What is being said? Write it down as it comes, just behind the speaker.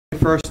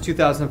21st,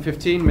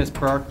 2015. Ms.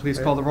 Burke, please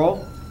call the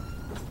roll.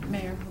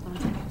 Mayor, hold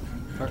on a second.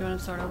 Do you want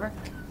to start over?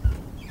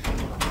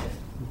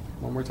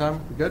 One more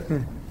time. We good?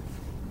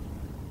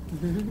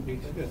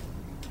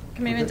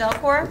 Committeeman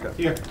Delcor?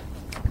 Okay. Here.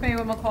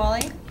 Committeeman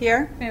McCauley?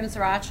 Here. Committeeman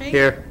Sirachi?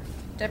 Here.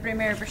 Deputy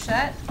Mayor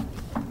Burchett?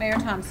 Mayor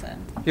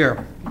Thompson?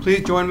 Here.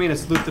 Please join me in a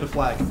salute to the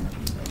flag.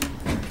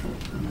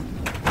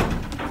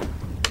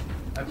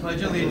 I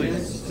pledge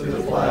allegiance to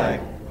the flag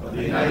of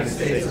the United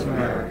States of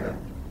America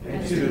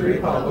and to the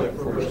republic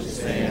for which it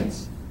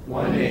stands,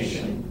 one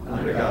nation,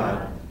 under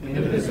God,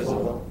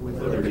 indivisible,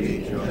 with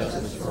liberty and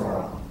justice for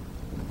all.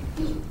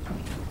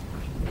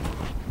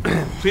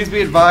 Please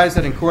be advised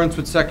that in accordance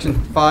with Section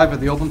 5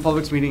 of the Open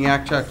Public Meeting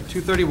Act, Chapter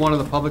 231 of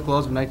the Public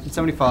Laws of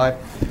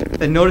 1975,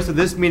 the notice of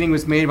this meeting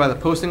was made by the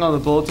posting on the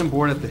bulletin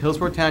board at the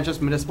Hillsborough Township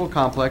Municipal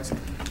Complex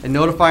and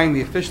notifying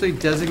the officially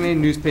designated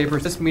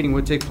newspapers this meeting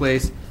would take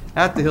place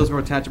at the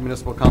Hillsborough Township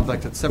Municipal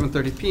Complex at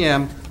 7:30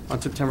 p.m. on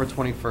September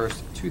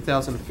 21st,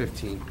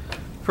 2015.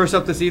 First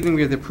up this evening,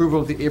 we have the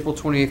approval of the April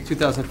 28th,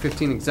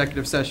 2015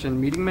 executive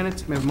session meeting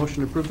minutes. May I have a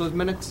motion to approve those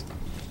minutes?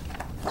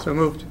 So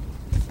moved.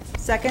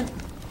 Second.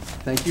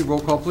 Thank you.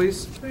 Roll call,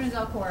 please. Committeeman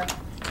Delcor?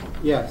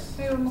 Yes.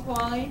 Committeeman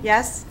McCauley?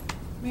 Yes.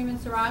 Committeeman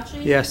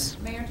Sirachi? Yes.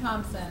 Mayor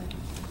Thompson?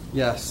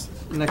 Yes.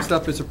 Next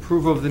up is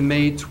approval of the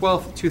May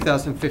 12th,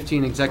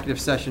 2015 executive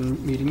session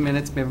meeting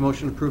minutes. May I have a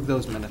motion to approve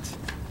those minutes?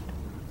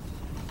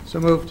 So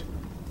moved.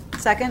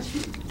 Second.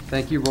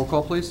 Thank you. Roll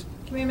call, please.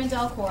 Committeeman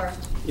Delcor?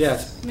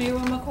 Yes.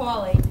 Committeeman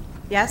McCauley?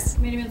 Yes.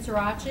 Committeeman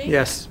Sirachi?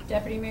 Yes.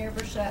 Deputy Mayor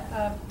Burchett,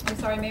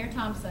 Mayor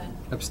Thompson?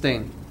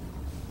 Abstain.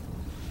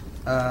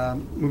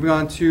 Moving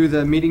on to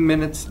the meeting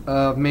minutes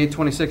of May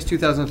 26,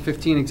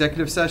 2015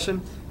 executive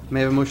session.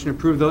 May I have a motion to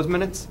approve those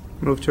minutes?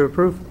 Move to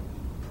approve.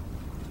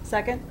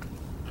 Second.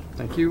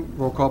 Thank you.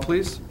 Roll call,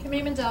 please.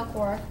 Committeeman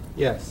Delcor?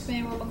 Yes.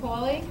 Committeeman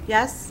McCauley?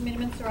 Yes.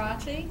 Committeeman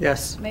Sirachi?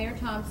 Yes. Mayor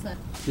Thompson?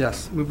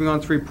 Yes. Moving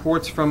on to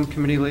reports from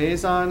committee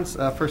liaisons.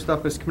 First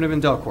up is Committeeman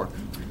Delcor.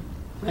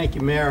 Thank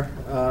you, Mayor.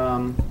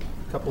 A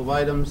couple of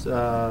items.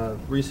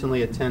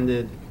 Recently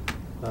attended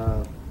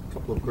a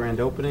couple of grand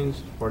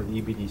openings, part of the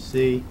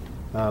EBDC,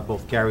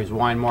 both Gary's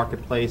Wine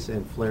Marketplace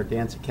and Flair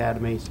Dance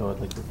Academy. So I'd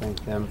like to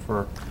thank them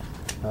for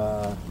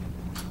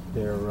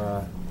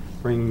their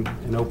bringing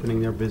and opening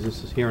their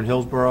businesses here in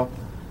Hillsborough.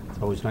 It's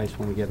always nice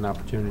when we get an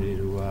opportunity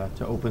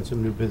to open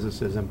some new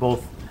businesses, and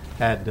both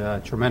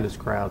had tremendous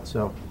crowds.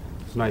 So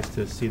it's nice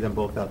to see them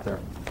both out there.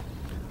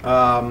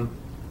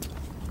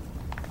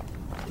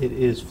 It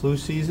is flu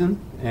season,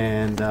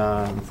 and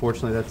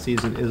unfortunately that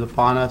season is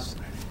upon us.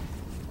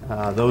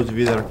 Those of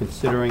you that are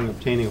considering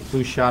obtaining a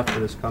flu shot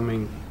for this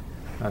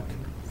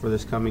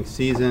coming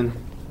season,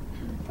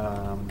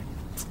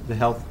 the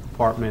health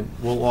department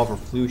will offer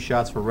flu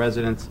shots for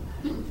residents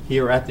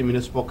here at the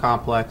municipal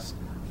complex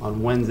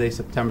on Wednesday,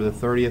 September the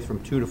 30th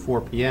from 2 to 4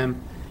 p.m.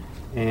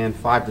 and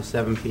 5 to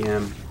 7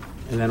 p.m.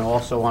 and then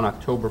also on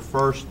October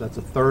 1st, that's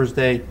a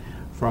Thursday,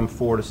 from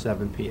 4 to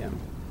 7 p.m.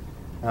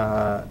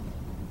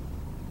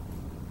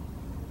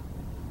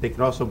 They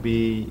can also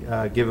be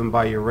given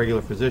by your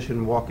regular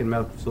physician, walk-in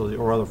medical facility,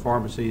 or other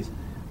pharmacies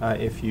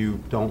if you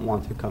don't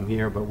want to come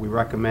here. But we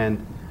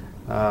recommend,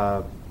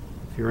 if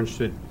you're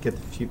interested, get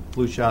the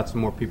flu shots. The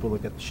more people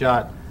that get the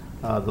shot,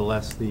 the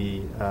less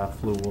the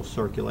flu will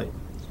circulate.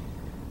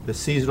 The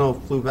seasonal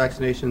flu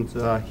vaccinations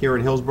here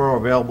in Hillsborough are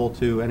available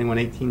to anyone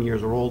 18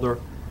 years or older,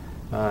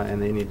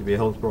 and they need to be a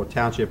Hillsborough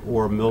Township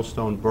or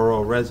Millstone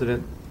Borough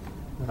resident.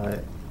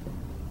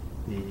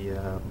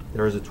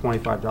 There is a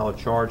 $25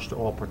 charge to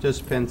all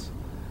participants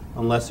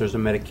unless there's a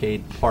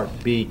Medicaid Part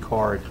B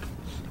card,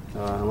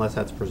 unless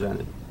that's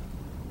presented.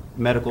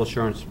 Medical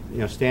insurance,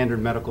 standard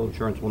medical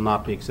insurance will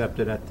not be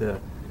accepted at the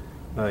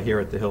here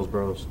at the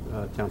Hillsborough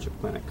Township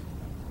Clinic.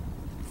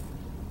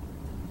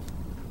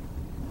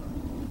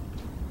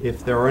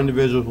 If there are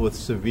individuals with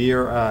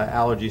severe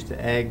allergies to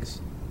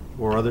eggs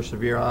or other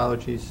severe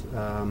allergies,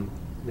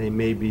 they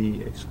may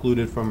be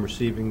excluded from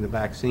receiving the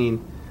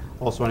vaccine.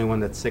 Also, anyone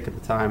that's sick at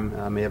the time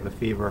may have a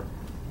fever.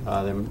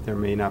 They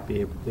may not be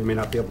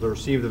able to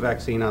receive the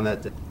vaccine on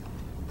that day.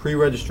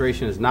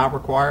 Pre-registration is not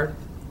required,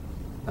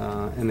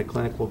 and the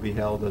clinic will be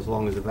held as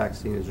long as the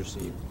vaccine is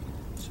received.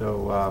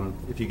 So,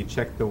 if you could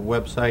check the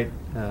website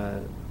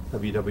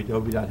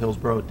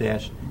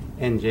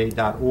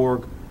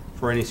www.hillsborough-nj.org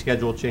for any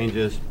schedule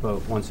changes.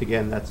 But once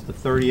again, that's the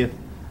 30th,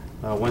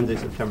 Wednesday,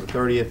 September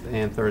 30th,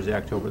 and Thursday,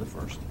 October the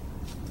 1st.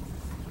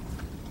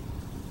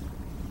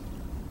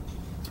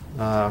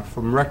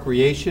 From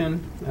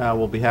Recreation,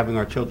 we'll be having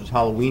our Children's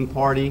Halloween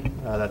Party.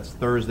 That's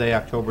Thursday,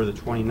 October the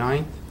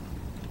 29th.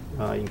 You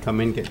can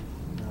come in,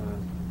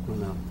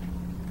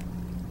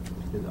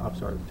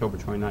 October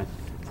 29th.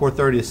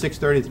 4:30 to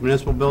 6:30 at the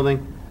Municipal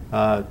Building.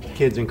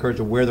 Kids encouraged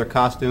to wear their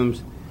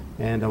costumes,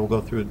 and we'll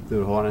go through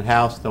the haunted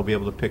house. They'll be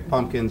able to pick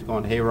pumpkins, go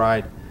on a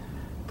hayride.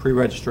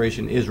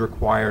 Pre-registration is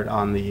required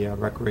on the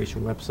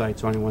Recreation website,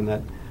 so anyone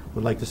that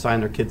would like to sign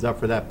their kids up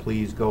for that,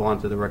 please go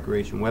onto the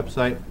Recreation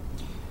website.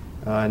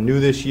 New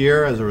this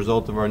year, as a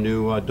result of our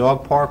new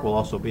dog park, we'll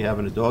also be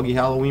having a doggy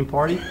Halloween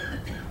party.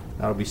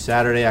 That'll be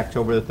Saturday,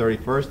 October the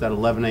 31st at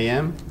 11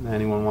 a.m.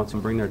 Anyone wants to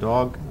bring their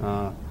dog,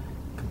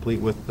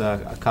 complete with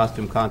a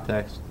costume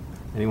contest.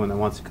 Anyone that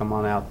wants to come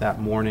on out that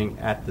morning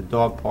at the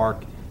dog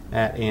park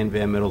at Ann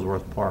Van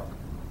Middlesworth Park.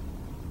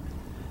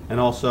 And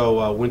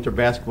also, winter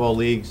basketball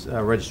leagues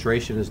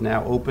registration is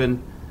now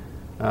open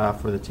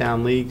for the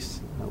town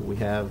leagues. We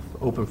have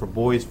open for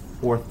boys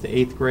 4th to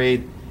 8th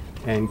grade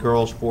and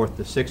girls 4th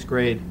to 6th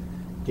grade.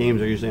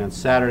 Games are usually on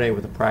Saturday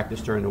with a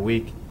practice during the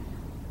week,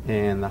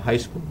 and the high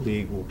school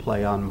league will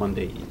play on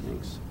Monday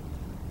evenings.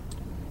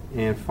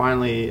 And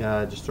finally,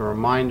 just a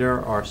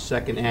reminder, our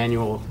second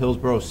annual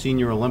Hillsborough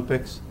Senior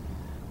Olympics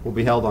will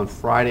be held on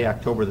Friday,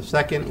 October the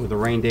 2nd, with a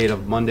rain date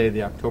of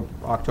Monday,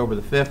 October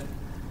the 5th.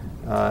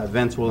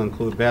 Events will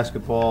include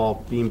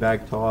basketball,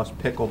 beanbag toss,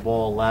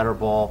 pickleball, ladder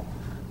ball,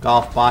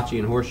 golf, bocce,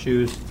 and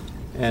horseshoes,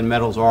 and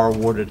medals are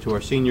awarded to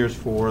our seniors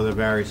for the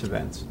various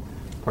events.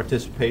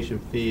 Participation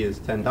fee is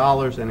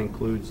 $10 and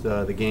includes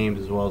the games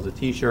as well as a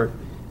t-shirt,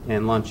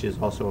 and lunch is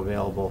also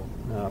available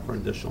for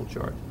an additional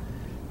charge.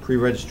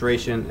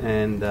 Pre-registration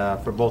and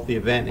for both the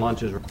event and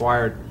lunch is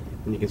required,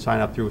 and you can sign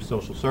up through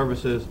social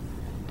services.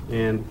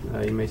 And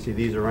you may see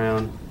these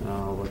around.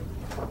 I'll let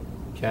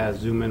Kaz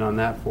zoom in on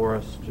that for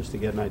us just to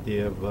get an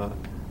idea of,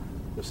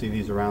 you'll see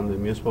these around the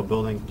municipal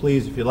building.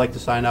 Please, if you'd like to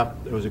sign up,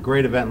 it was a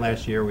great event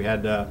last year. We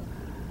had a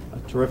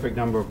terrific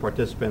number of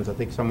participants. I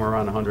think somewhere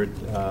around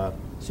 100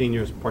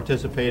 seniors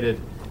participated,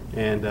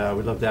 and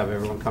we'd love to have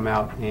everyone come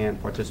out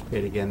and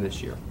participate again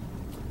this year.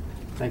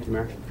 Thank you,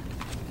 Mayor.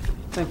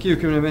 Thank you,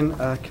 Committeeman.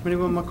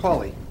 Committeeman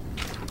Macaulay.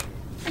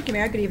 Thank you,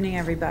 Mayor. Good evening,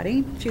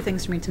 everybody. A few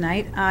things for me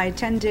tonight. I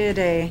attended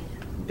a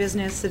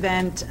business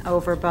event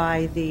over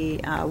by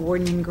the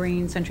Warden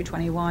Green, Century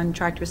 21,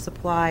 Tractor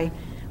Supply,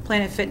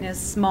 Planet Fitness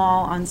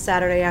Small on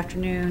Saturday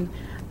afternoon.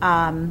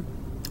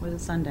 Was it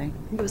Sunday?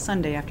 I think it was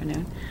Sunday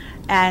afternoon.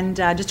 And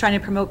just trying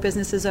to promote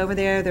businesses over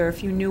there. There are a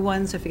few new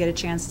ones, so if you get a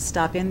chance to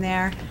stop in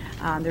there,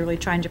 they're really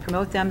trying to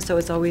promote them, so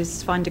it's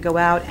always fun to go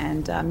out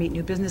and meet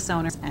new business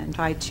owners and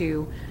try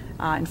to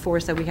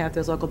enforce that we have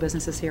those local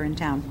businesses here in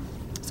town.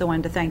 So I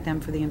wanted to thank them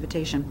for the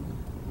invitation.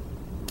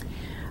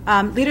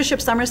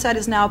 Leadership Somerset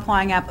is now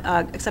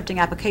accepting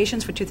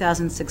applications for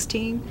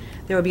 2016.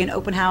 There will be an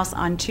open house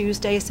on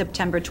Tuesday,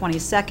 September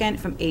 22nd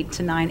from 8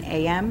 to 9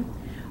 a.m.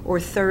 or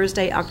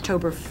Thursday,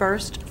 October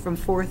 1st from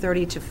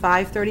 4:30 to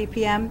 5:30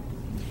 p.m.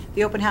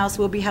 The open house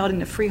will be held in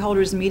the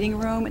Freeholders Meeting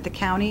Room at the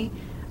county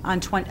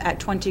at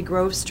 20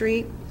 Grove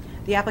Street.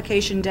 The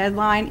application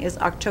deadline is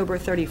October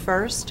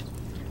 31st.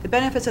 The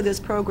benefits of this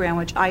program,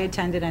 which I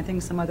attended, and I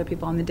think some other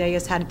people on the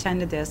dais had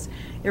attended this,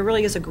 it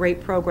really is a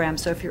great program.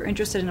 So if you're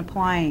interested in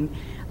applying,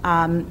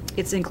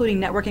 it's including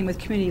networking with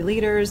community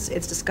leaders,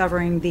 it's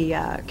discovering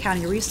the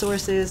county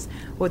resources,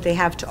 what they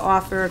have to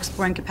offer,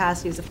 exploring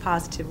capacities of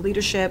positive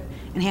leadership,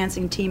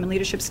 enhancing team and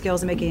leadership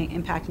skills, and making an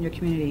impact in your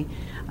community.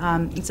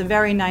 It's a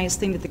very nice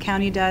thing that the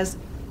county does.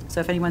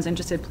 So if anyone's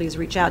interested, please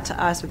reach out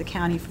to us or the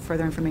county for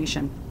further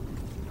information.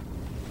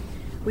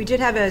 We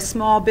did have a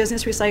small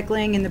business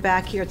recycling in the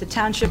back here at the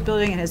Township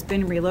Building. It has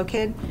been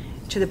relocated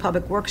to the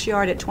Public Works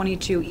Yard at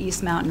 22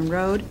 East Mountain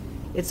Road.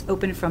 It's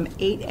open from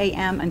 8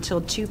 a.m. until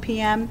 2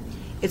 p.m.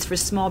 It's for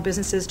small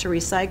businesses to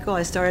recycle.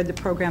 I started the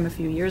program a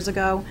few years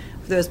ago.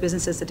 For those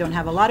businesses that don't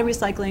have a lot of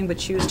recycling but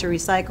choose to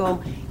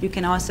recycle, you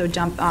can also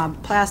dump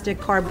plastic,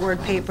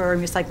 cardboard, paper,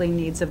 and recycling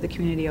needs of the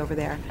community over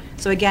there.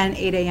 So again,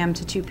 8 a.m.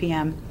 to 2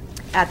 p.m.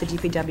 at the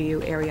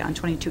DPW area on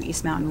 22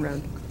 East Mountain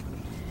Road.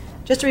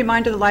 Just a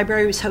reminder, the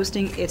library is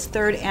hosting its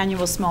 3rd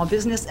annual Small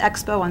Business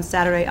Expo on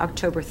Saturday,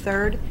 October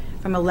 3rd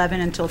from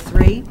 11 until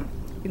 3. You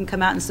can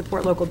come out and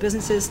support local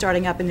businesses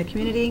starting up in the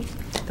community.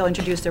 They'll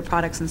introduce their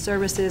products and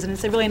services, and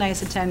it's a really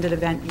nice attended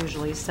event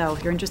usually. So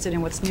if you're interested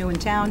in what's new in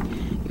town,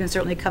 you can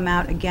certainly come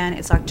out. Again,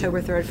 it's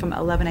October 3rd from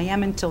 11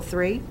 a.m. until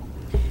 3.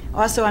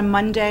 Also on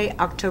Monday,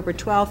 October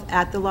 12th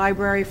at the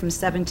library from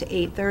 7 to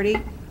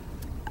 8:30.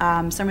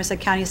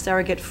 Somerset County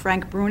Surrogate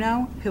Frank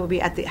Bruno, who will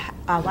be at the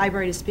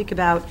library to speak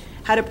about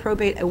how to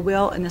probate a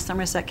will in the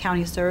Somerset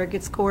County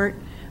Surrogates Court.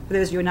 For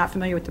those of you who are not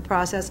familiar with the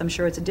process, I'm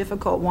sure it's a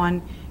difficult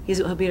one.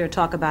 He'll be here to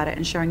talk about it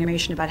and share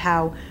information about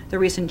how the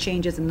recent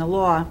changes in the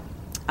law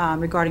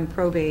regarding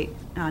probate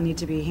need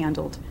to be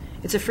handled.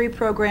 It's a free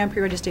program.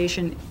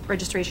 Pre-registration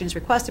is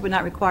requested but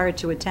not required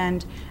to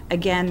attend.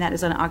 Again, that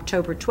is on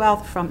October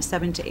 12th from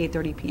 7 to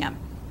 8:30 p.m.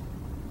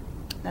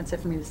 That's it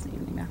for me this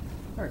evening, Mayor.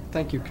 All right,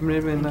 thank you.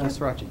 Committeeman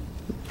Sirachi.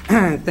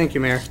 Thank you,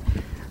 Mayor.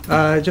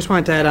 Just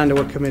wanted to add on to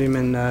what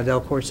Committeeman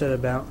Delcourt said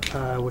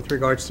about with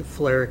regards to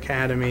Flair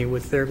Academy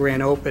with their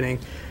grand opening.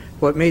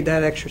 What made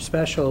that extra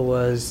special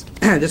was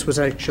this was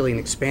actually an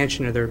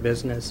expansion of their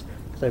business.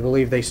 I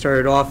believe they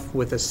started off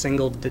with a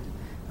single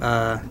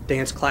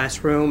dance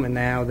classroom, and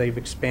now they've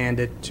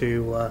expanded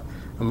to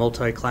a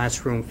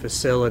multi-classroom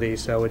facility.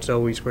 So it's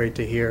always great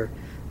to hear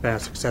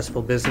about a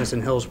successful business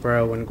in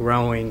Hillsborough and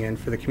growing, and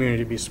for the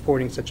community to be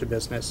supporting such a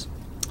business.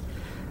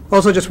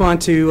 Also, just want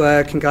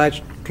to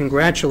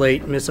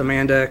congratulate Miss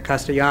Amanda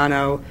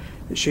Castellano.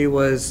 She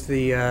was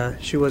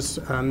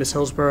Miss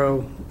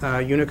Hillsborough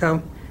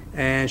Unico,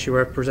 and she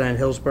represented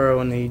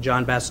Hillsborough in the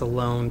John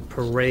Basilone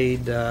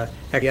Parade.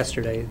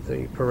 Yesterday,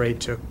 the parade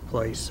took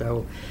place.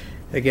 So,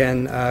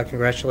 again,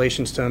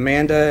 congratulations to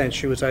Amanda, and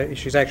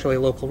she's actually a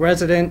local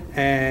resident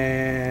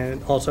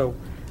and also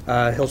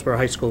Hillsborough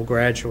High School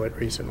graduate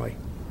recently.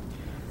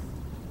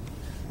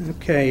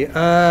 Okay,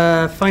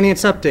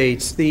 finance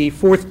updates. The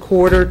fourth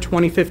quarter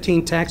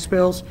 2015 tax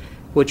bills,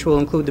 which will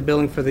include the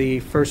billing for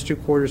the first 2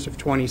 quarters of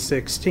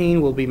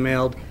 2016, will be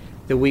mailed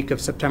the week of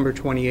September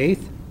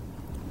 28th.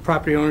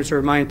 Property owners are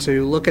reminded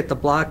to look at the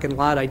block and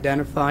lot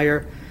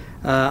identifier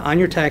on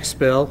your tax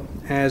bill,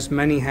 as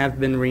many have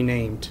been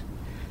renamed.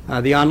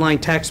 The online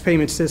tax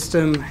payment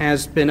system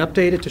has been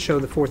updated to show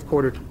the fourth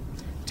quarter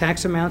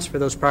tax amounts for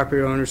those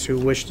property owners who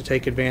wish to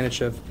take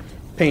advantage of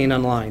paying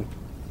online.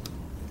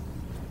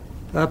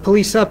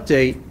 Police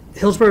update.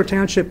 Hillsborough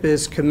Township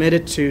is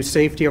committed to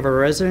safety of our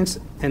residents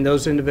and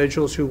those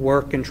individuals who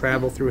work and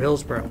travel through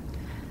Hillsborough.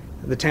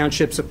 The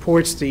township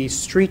supports the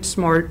Street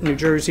Smart New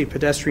Jersey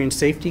Pedestrian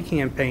Safety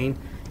Campaign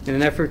in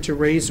an effort to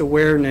raise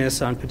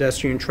awareness on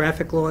pedestrian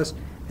traffic laws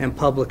and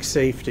public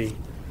safety.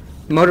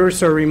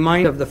 Motorists are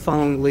reminded of the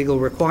following legal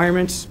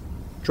requirements.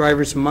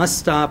 Drivers must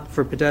stop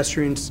for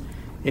pedestrians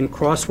in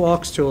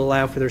crosswalks to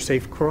allow for their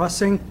safe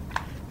crossing.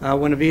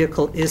 When a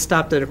vehicle is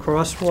stopped at a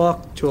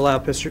crosswalk to allow a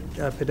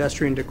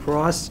pedestrian to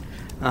cross,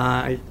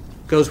 it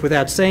goes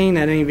without saying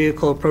that any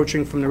vehicle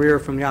approaching from the rear or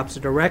from the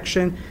opposite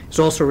direction is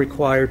also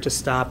required to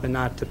stop and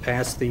not to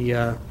pass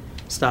the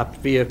stopped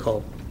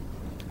vehicle.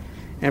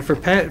 And for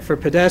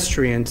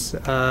pedestrians,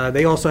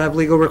 they also have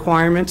legal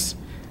requirements.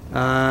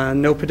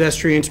 No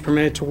pedestrians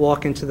permitted to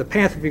walk into the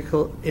path of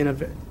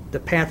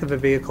a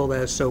vehicle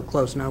that is so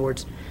close. In other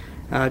words,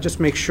 just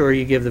make sure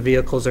you give the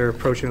vehicles that are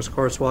approaching those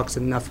crosswalks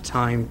enough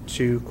time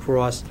to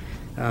cross.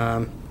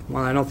 Well,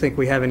 I don't think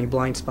we have any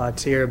blind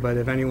spots here, but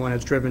if anyone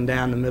has driven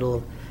down the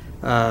middle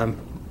of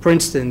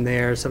Princeton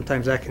there,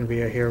 sometimes that can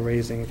be a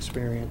hair-raising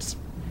experience.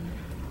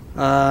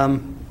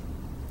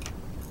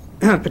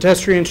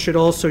 Pedestrians should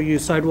also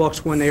use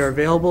sidewalks when they are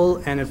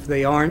available, and if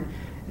they aren't,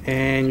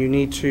 and you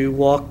need to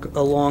walk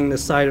along the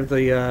side of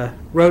the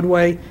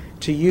roadway,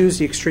 to use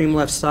the extreme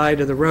left side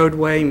of the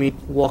roadway,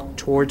 walk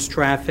towards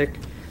traffic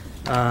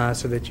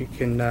so that you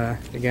can,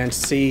 again,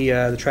 see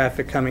the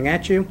traffic coming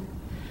at you.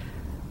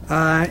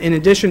 In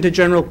addition to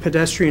general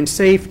pedestrian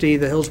safety,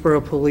 the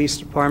Hillsborough Police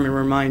Department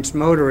reminds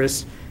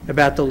motorists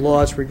about the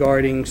laws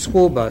regarding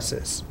school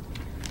buses.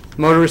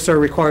 Motorists are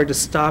required to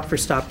stop for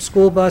stopped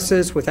school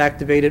buses with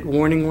activated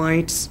warning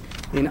lights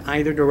in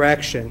either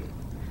direction.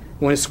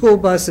 When a school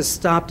bus is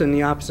stopped in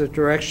the opposite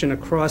direction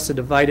across a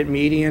divided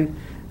median,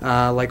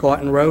 like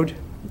Oughton Road,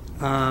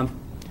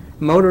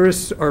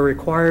 motorists are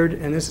required,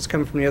 and this is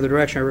coming from the other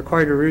direction, are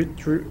required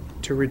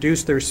to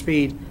reduce their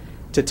speed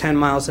to 10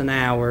 miles an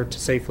hour to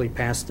safely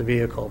pass the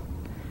vehicle.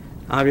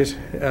 Obviously,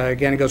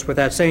 again, it goes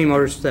without saying,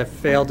 motorists that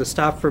fail to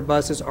stop for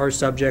buses are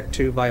subject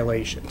to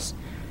violations.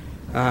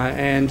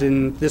 And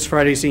in this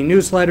Friday's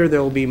e-newsletter,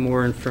 there will be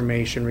more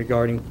information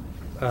regarding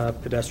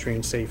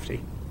pedestrian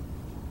safety.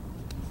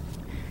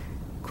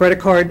 Credit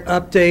card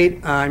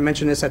update. I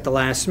mentioned this at the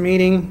last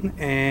meeting,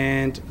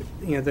 and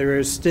there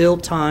is still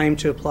time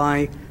to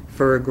apply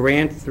for a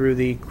grant through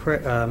the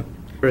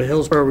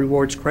Hillsborough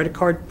Rewards Credit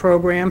Card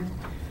Program.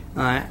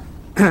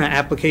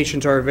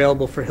 Applications are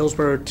available for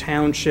Hillsborough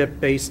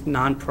Township-based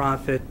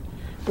nonprofit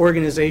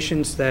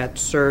organizations that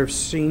serve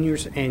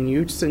seniors and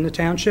youths in the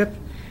township.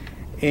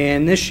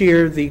 And this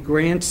year, the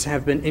grants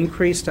have been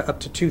increased to up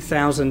to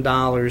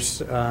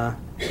 $2,000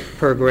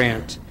 per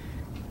grant.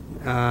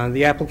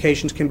 The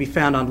applications can be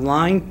found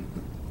online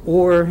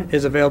or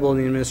is available in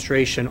the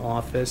administration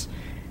office.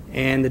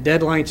 And the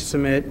deadline to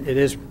submit, it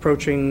is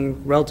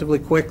approaching relatively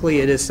quickly.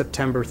 It is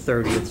September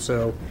 30th,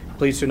 so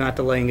please do not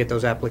delay and get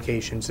those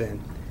applications in.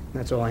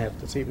 That's all I have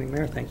this evening,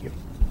 Mayor. Thank you.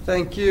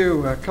 Thank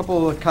you. A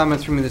couple of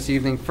comments from me this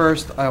evening.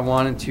 First, I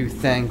wanted to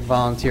thank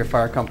volunteer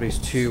fire companies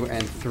 2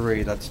 and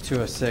 3, that's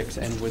 206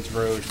 and Woods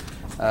Road,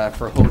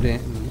 for holding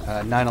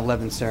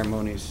 9/11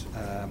 ceremonies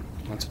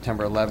on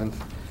September 11th.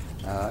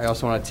 I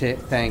also want to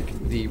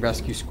thank the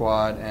rescue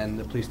squad and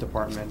the police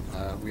department.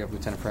 We have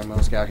Lieutenant Fran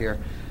Mosk out here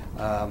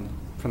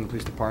from the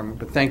police department,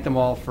 but thank them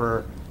all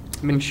for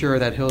making sure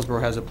that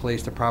Hillsborough has a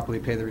place to properly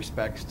pay the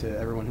respects to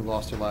everyone who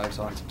lost their lives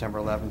on September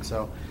 11th.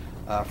 So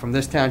from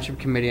this township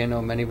committee, I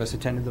know many of us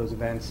attended those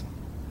events.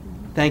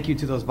 Thank you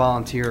to those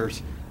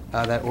volunteers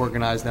that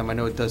organized them. I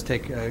know it does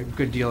take a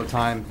good deal of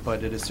time,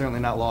 but it is certainly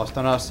not lost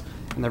on us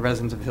and the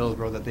residents of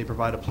Hillsborough that they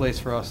provide a place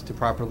for us to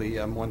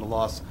properly mourn the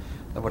loss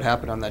of what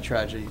happened on that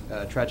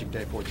tragic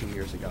day 14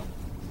 years ago.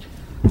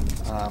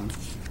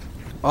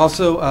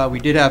 Also, we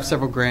did have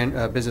several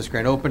business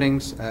grand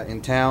openings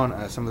in town.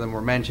 Some of them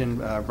were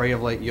mentioned. Ray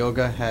of Light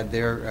Yoga had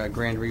their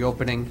grand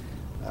reopening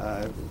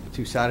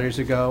 2 Saturdays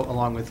ago,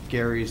 along with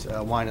Gary's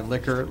Wine and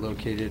Liquor,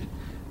 located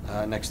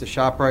next to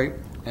ShopRite.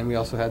 And we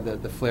also had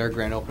the Flair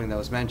grand opening that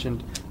was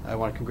mentioned. I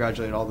want to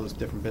congratulate all those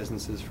different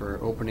businesses for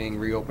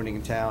reopening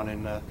in town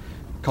and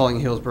calling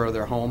Hillsborough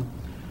their home.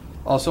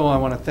 Also, I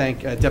want to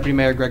thank Deputy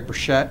Mayor Greg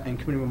Burchett and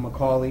Committeeman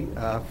Macaulay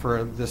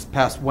for this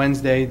past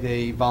Wednesday.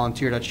 They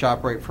volunteered at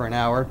ShopRite for an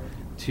hour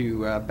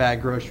to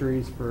bag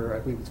groceries for, I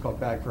believe it's called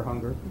Bag for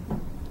Hunger,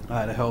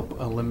 to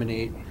help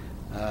eliminate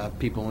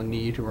people in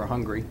need who are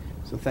hungry.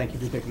 So thank you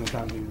for taking the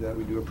time to do that.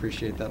 We do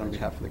appreciate that on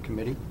behalf of the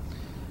committee.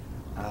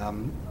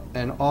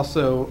 And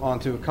also on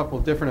to a couple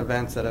of different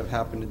events that have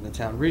happened in the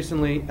town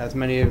recently. As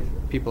many of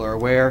people are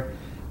aware,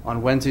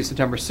 on Wednesday,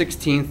 September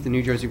 16th, the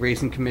New Jersey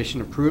Racing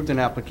Commission approved an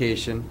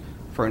application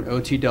for an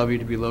OTW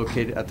to be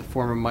located at the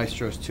former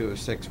Maestro's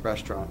 206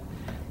 restaurant.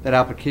 That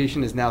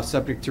application is now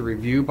subject to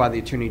review by the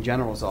Attorney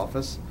General's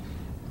office.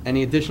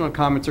 Any additional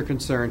comments or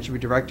concerns should be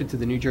directed to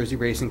the New Jersey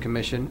Racing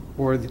Commission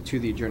or to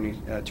the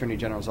Attorney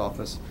General's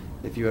office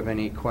if you have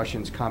any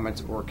questions,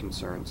 comments, or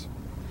concerns.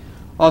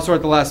 Also,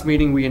 at the last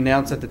meeting, we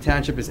announced that the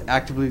township is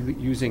actively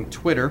using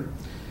Twitter.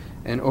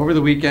 And over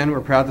the weekend,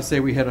 we're proud to say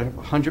we had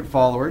 100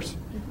 followers.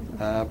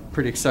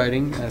 Pretty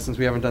exciting since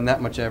we haven't done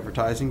that much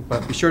advertising.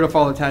 But be sure to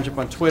follow the township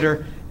on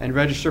Twitter and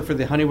register for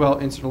the Honeywell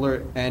Instant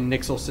Alert and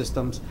Nixle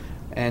systems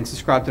and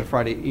subscribe to the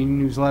Friday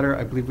e-newsletter.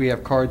 I believe we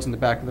have cards in the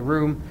back of the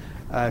room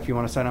if you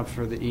want to sign up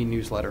for the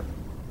e-newsletter.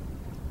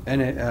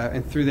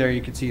 And through there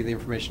you can see the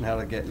information how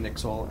to get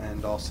Nixle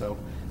and also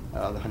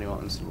the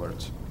Honeywell Instant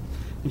Alerts.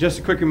 And just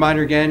a quick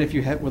reminder again, if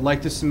you would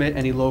like to submit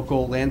any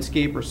local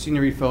landscape or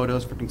scenery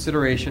photos for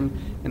consideration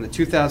in the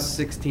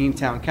 2016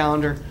 town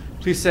calendar,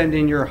 please send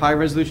in your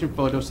high-resolution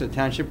photos to the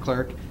Township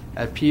Clerk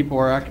at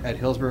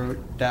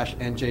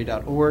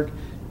pborak@hillsborough-nj.org.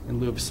 In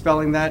lieu of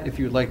spelling that, if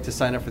you would like to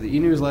sign up for the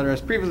e-newsletter, as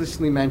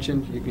previously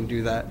mentioned, you can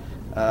do that.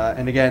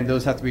 And again,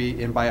 those have to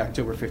be in by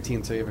October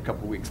 15th, so you have a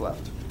couple weeks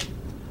left.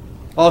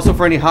 Also,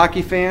 for any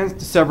hockey fans,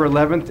 December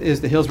 11th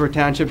is the Hillsborough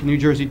Township New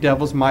Jersey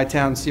Devils My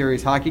Town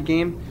Series hockey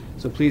game,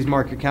 so please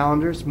mark your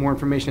calendars. More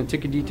information and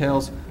ticket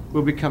details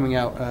will be coming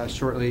out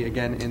shortly,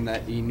 again, in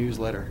that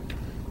e-newsletter.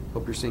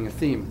 Hope you're seeing a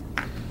theme.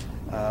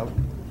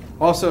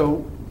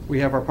 Also,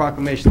 we have our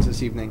proclamations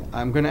this evening.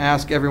 I'm going to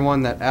ask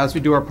everyone that as we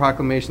do our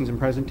proclamations and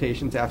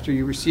presentations, after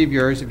you receive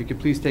yours, if you could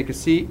please take a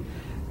seat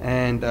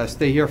and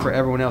stay here for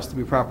everyone else to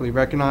be properly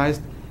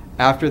recognized.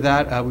 After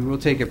that, we will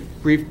take a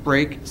brief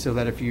break so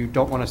that if you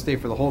don't want to stay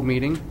for the whole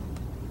meeting,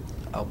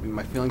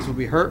 my feelings will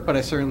be hurt, but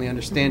I certainly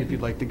understand if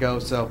you'd like to go.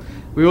 So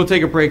we will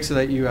take a break so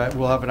that you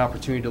will have an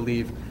opportunity to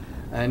leave.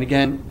 And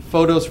again,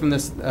 photos from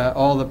this,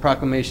 all the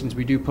proclamations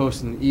we do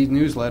post in the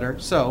e-newsletter.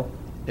 So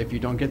if you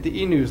don't get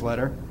the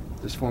e-newsletter,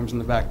 there's forms in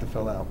the back to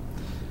fill out.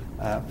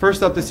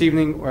 First up this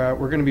evening,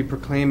 we're going to be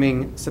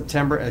proclaiming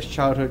September as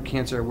Childhood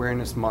Cancer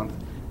Awareness Month.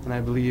 And I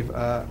believe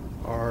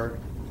our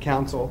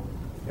counsel,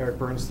 Eric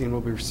Bernstein,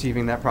 will be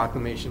receiving that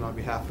proclamation on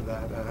behalf of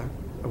that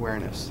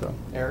awareness. So,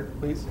 Eric,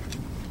 please.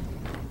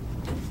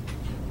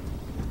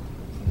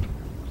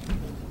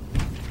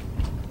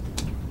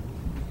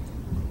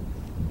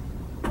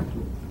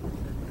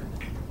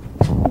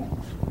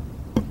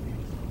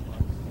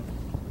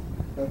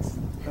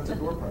 That's a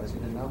door prize, you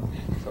didn't know?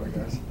 Sorry,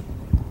 guys.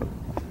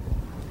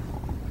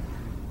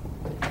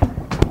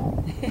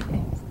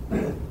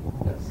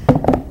 Yes.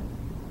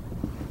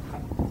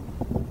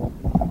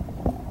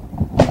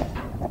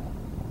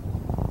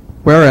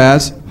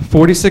 Whereas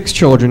 46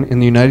 children in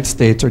the United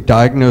States are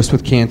diagnosed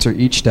with cancer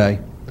each day,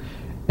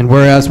 and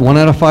whereas 1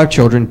 out of 5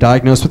 children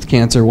diagnosed with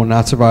cancer will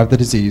not survive the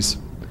disease,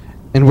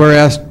 and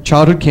whereas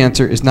childhood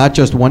cancer is not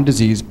just one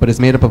disease, but is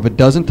made up of a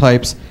dozen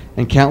types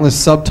and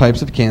countless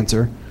subtypes of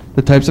cancer,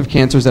 the types of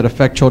cancers that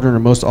affect children are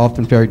most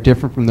often very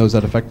different from those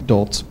that affect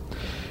adults.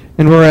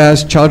 And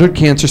whereas childhood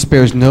cancer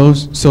spares no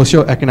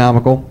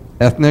socioeconomical,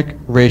 ethnic,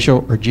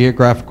 racial, or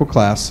geographical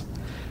class,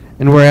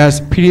 and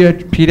whereas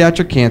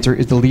pediatric cancer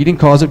is the leading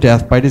cause of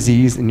death by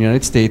disease in the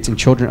United States in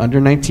children under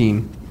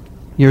 19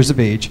 years of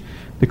age,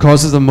 the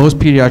causes of most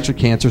pediatric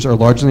cancers are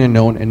largely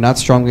unknown and not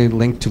strongly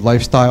linked to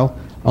lifestyle,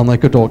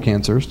 unlike adult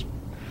cancers.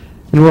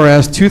 And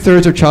whereas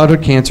 2/3 of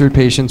childhood cancer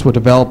patients will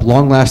develop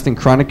long-lasting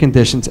chronic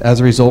conditions as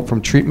a result from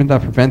treatment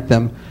that prevent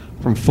them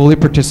from fully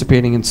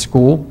participating in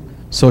school,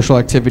 social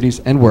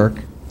activities, and work.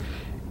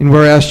 And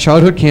whereas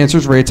childhood cancer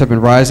rates have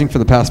been rising for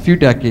the past few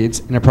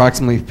decades, and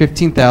approximately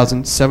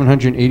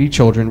 15,780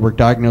 children were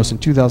diagnosed in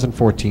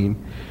 2014,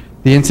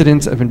 the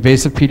incidence of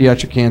invasive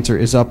pediatric cancer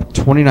is up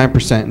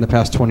 29% in the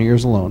past 20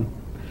 years alone.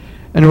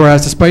 And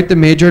whereas despite the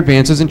major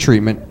advances in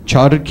treatment,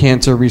 childhood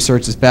cancer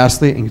research is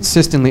vastly and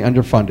consistently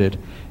underfunded,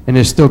 and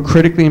it is still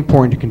critically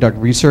important to conduct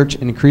research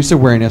and increase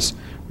awareness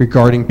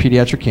regarding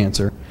pediatric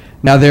cancer.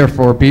 Now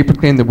therefore, be it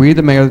proclaimed that we,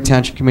 the Mayor of the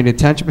Township Committee of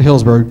the Township of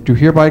Hillsborough, do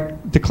hereby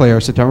declare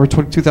September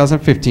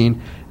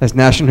 2015 as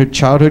National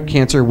Childhood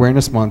Cancer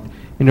Awareness Month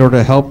in order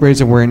to help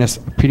raise awareness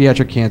of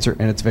pediatric cancer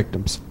and its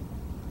victims.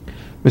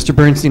 Mr.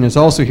 Bernstein is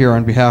also here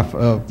on behalf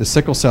of the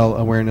Sickle Cell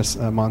Awareness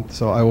Month,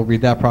 so I will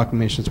read that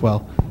proclamation as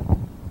well.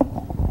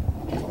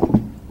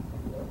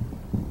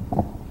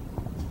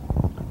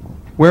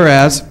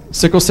 Whereas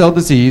sickle cell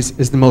disease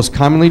is the most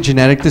commonly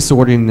genetic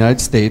disorder in the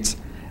United States,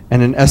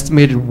 and an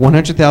estimated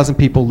 100,000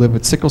 people live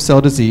with sickle cell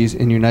disease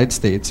in the United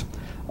States.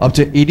 Up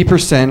to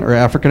 80% are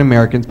African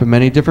Americans, but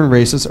many different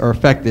races are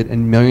affected,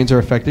 and millions are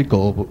affected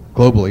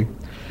globally.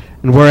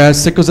 And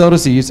whereas sickle cell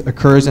disease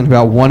occurs in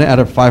about 1 out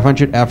of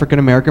 500 African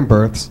American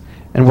births,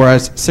 and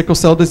whereas sickle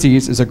cell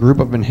disease is a group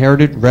of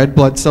inherited red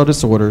blood cell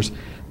disorders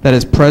that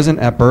is present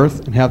at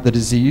birth and have the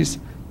disease,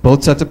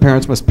 both sets of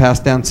parents must pass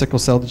down sickle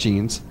cell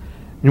genes.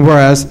 And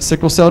whereas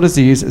sickle cell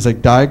disease is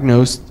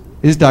diagnosed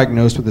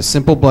with a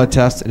simple blood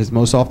test and is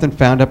most often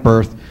found at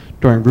birth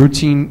during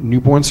routine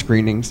newborn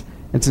screenings,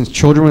 and since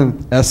children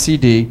with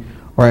SCD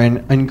are at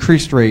an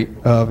increased rate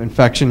of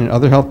infection and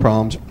other health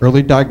problems,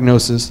 early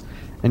diagnosis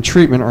and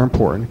treatment are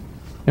important.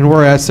 And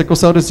whereas sickle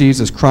cell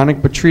disease is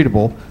chronic but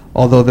treatable,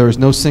 although there is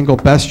no single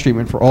best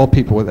treatment for all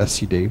people with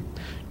SCD,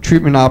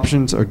 treatment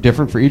options are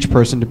different for each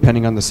person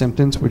depending on the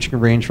symptoms, which can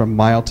range from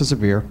mild to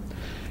severe.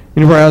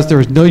 And whereas there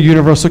is no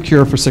universal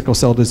cure for sickle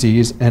cell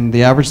disease, and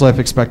the average life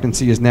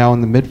expectancy is now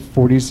in the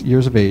mid-40s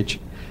years of age,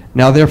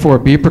 now therefore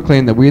be it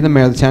proclaimed that we, the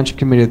Mayor of the Township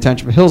Committee of the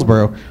Township of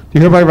Hillsborough, do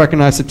hereby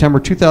recognize September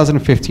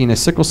 2015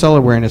 as Sickle Cell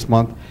Awareness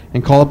Month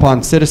and call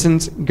upon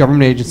citizens,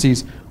 government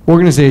agencies,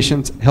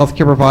 organizations,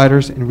 healthcare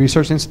providers, and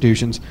research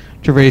institutions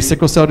to raise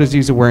sickle cell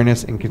disease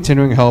awareness and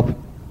continuing to help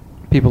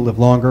people live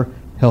longer,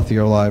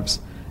 healthier lives.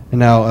 And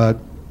now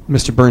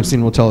Mr.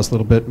 Bernstein will tell us a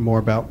little bit more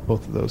about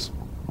both of those.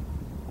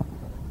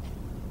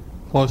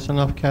 Close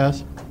enough,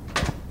 Kaz?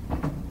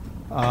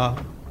 I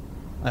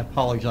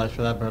apologize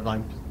for that, but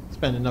I'm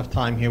spend enough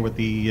time here with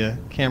the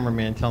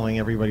cameraman telling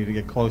everybody to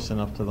get close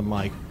enough to the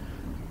mic.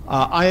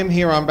 I am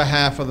here on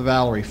behalf of the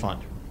Valerie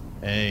Fund,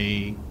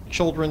 a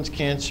children's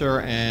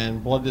cancer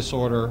and blood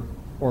disorder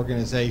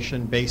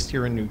organization based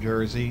here in New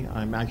Jersey.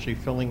 I'm actually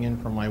filling in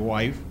for my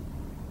wife,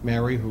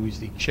 Mary, who's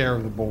the chair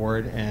of the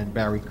board, and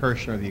Barry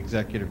Kirshner, the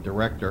executive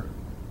director,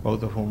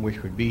 both of whom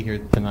wish would be here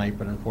tonight,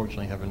 but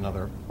unfortunately have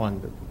another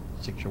fund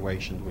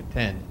situation to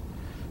attend.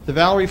 The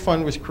Valerie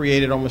Fund was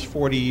created almost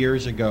 40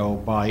 years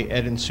ago by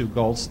Ed and Sue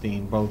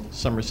Goldstein, both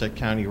Somerset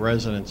County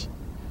residents,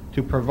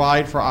 to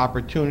provide for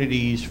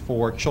opportunities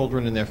for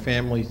children and their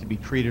families to be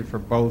treated for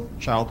both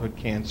childhood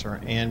cancer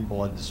and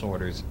blood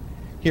disorders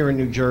here in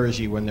New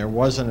Jersey when there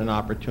wasn't an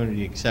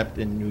opportunity except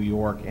in New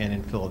York and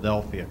in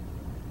Philadelphia.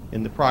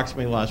 In the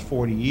approximately last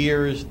 40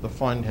 years, the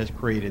fund has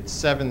created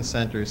 7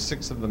 centers,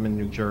 6 of them in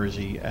New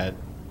Jersey at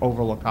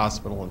Overlook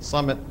Hospital in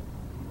Summit,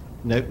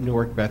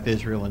 Newark Beth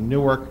Israel in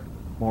Newark,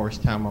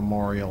 Morristown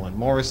Memorial in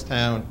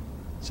Morristown,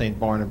 St.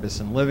 Barnabas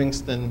in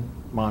Livingston,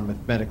 Monmouth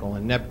Medical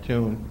in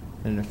Neptune,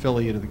 and an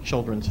affiliate of the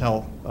Children's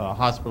Health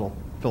Hospital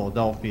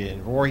Philadelphia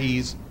in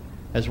Voorhees,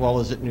 as well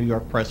as at New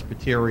York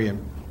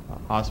Presbyterian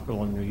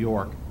Hospital in New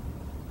York.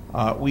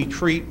 We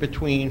treat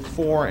between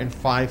 4,000 and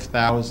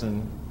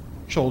 5,000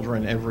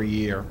 children every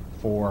year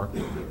for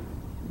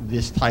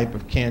this type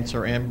of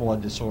cancer and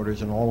blood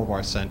disorders in all of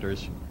our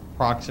centers,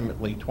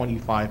 approximately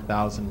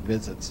 25,000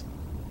 visits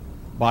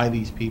by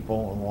these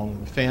people along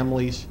with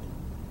families.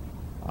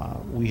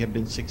 We have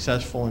been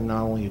successful in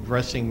not only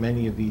addressing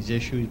many of these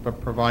issues, but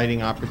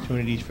providing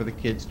opportunities for the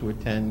kids to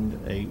attend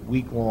a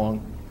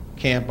week-long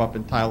camp up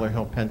in Tyler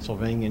Hill,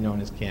 Pennsylvania,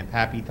 known as Camp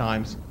Happy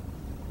Times,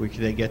 which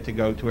they get to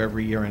go to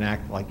every year and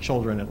act like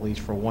children at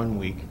least for 1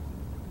 week,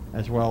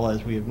 as well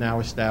as we have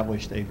now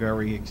established a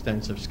very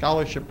extensive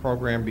scholarship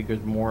program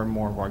because more and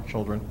more of our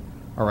children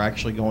are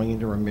actually going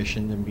into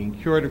remission and being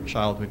cured of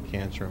childhood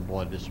cancer and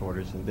blood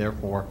disorders, and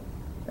therefore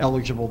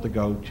eligible to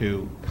go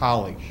to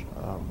college.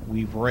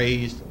 We've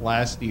raised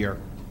last year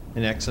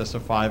in excess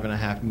of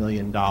 $5.5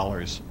 million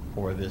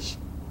for this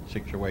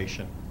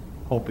situation,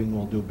 hoping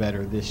we'll do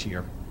better this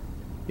year.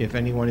 If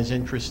anyone is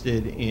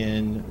interested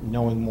in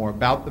knowing more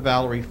about the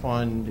Valerie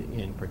Fund,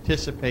 in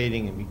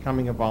participating and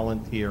becoming a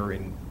volunteer,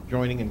 in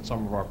joining in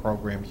some of our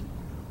programs,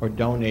 or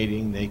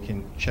donating, they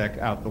can check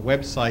out the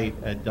website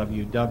at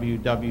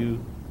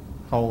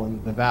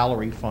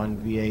www.thevaleriefund,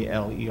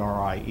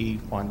 V-A-L-E-R-I-E,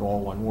 fund, all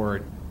one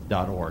word,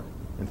 .org.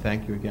 And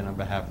thank you again on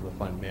behalf of the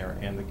Fund Mayor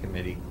and the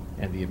committee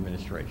and the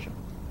administration.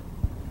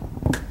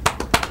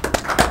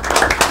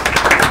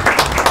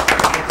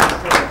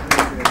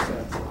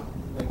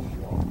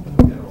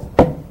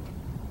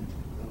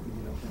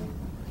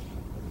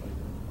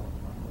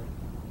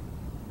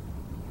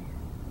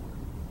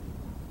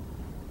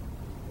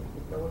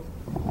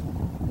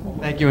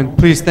 Thank you, and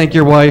please thank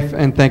your wife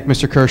and thank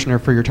Mr. Kirshner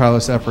for your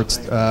tireless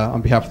efforts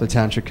on behalf of the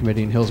Township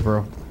Committee in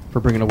Hillsborough for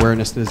bringing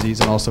awareness to the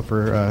disease and also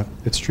for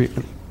its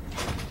treatment.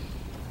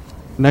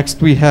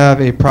 Next, we have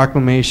a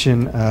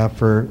proclamation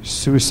for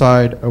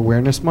Suicide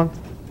Awareness Month.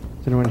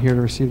 Is anyone here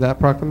to receive that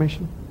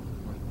proclamation?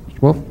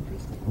 Mr. Wolf?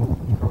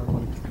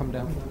 Come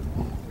down.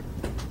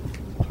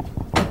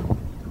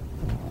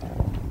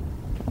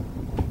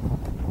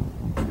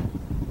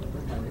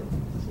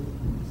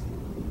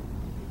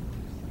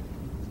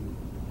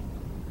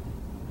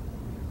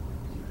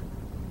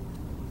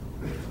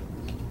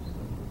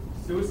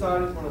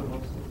 Suicide is one of the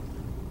most...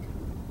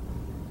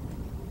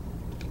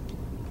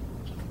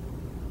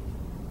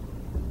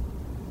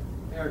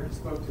 Eric, you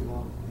spoke too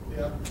long.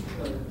 Yeah, is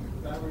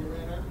that where you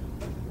ran at?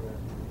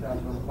 Yeah, you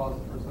want to pause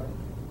it for a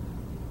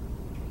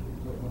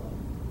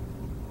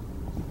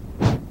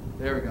second?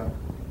 There we go.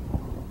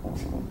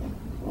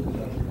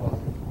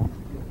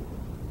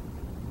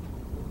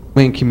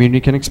 Community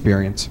can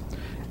experience.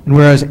 And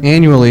whereas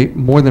annually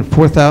more than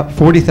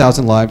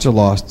 40,000 lives are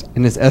lost,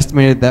 and it's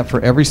estimated that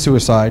for every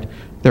suicide,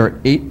 there are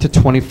 8 to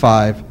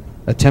 25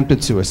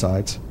 attempted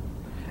suicides.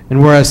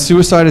 And whereas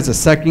suicide is the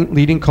second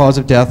leading cause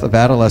of death of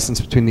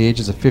adolescents between the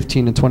ages of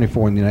 15 and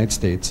 24 in the United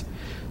States,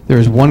 there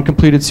is one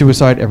completed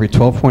suicide every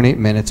 12.8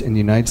 minutes in the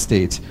United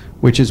States,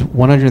 which is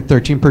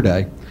 113 per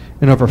day,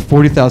 and over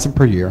 40,000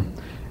 per year.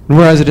 And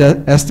whereas it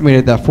is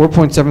estimated that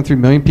 4.73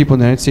 million people in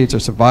the United States are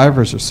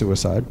survivors of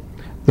suicide,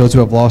 those who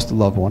have lost a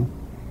loved one.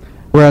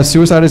 Whereas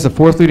suicide is the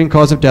fourth leading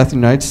cause of death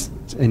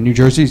in New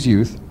Jersey's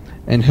youth,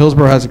 and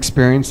Hillsborough has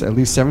experienced at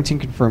least 17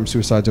 confirmed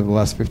suicides over the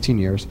last 15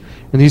 years,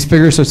 and these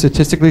figures are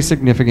statistically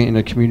significant in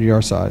a community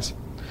our size.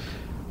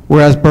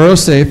 Whereas Borough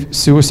Safe,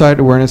 Suicide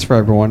Awareness for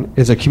Everyone,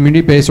 is a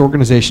community-based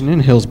organization in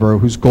Hillsborough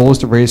whose goal is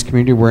to raise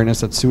community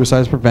awareness that suicide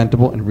is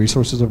preventable and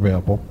resources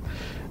available.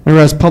 And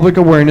whereas public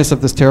awareness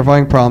of this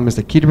terrifying problem is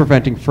the key to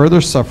preventing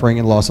further suffering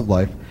and loss of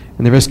life,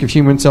 and the risk of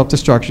human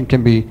self-destruction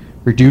can be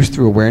reduced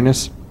through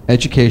awareness,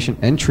 education,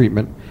 and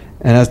treatment,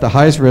 and as the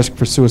highest risk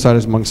for suicide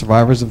is among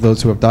survivors of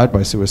those who have died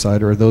by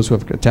suicide or those who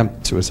have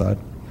attempted suicide.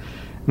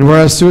 And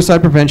whereas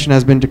suicide prevention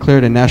has been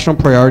declared a national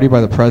priority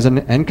by the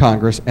President and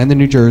Congress and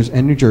New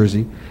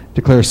Jersey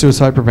declare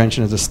suicide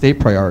prevention as a state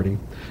priority.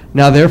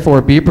 Now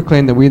therefore be it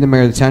proclaimed that we, the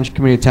Mayor of the Township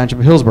Committee of the Township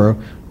of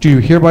Hillsborough, do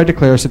hereby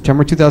declare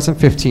September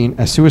 2015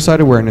 as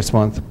Suicide Awareness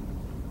Month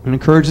and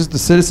encourages the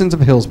citizens of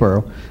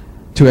Hillsborough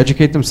to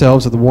educate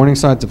themselves of the warning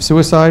signs of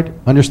suicide,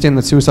 understand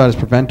that suicide is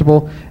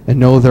preventable, and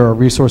know there are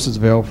resources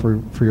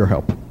available for your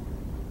help.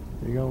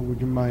 There you go.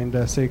 Would you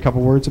mind say a couple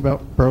words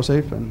about Borough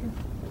Safe?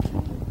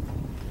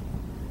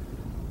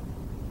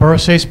 Borough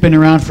Safe's been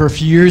around for a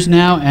few years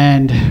now,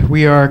 and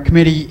we are a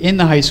committee in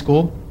the high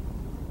school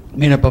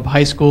made up of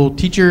high school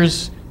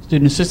teachers,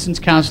 student assistance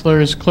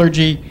counselors,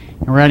 clergy,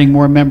 and we're adding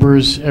more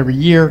members every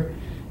year.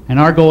 And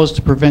our goal is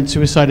to prevent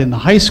suicide in the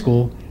high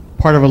school,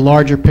 part of a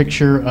larger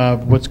picture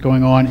of what's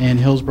going on in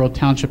Hillsborough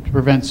Township to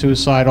prevent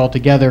suicide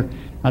altogether,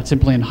 not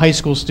simply in high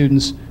school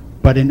students,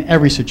 but in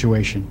every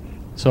situation.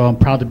 So I'm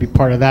proud to be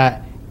part of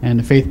that, and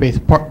the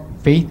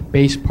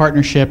faith-based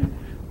partnership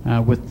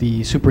with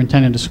the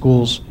superintendent of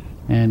schools,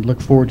 and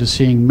look forward to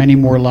seeing many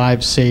more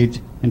lives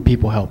saved and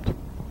people helped.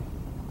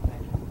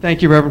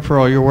 Thank you, Reverend, for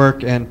all your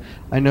work, and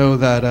I know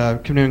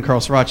that Committeeman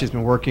Carl Srirachi has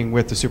been working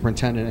with the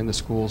superintendent and the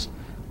schools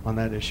on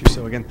that issue.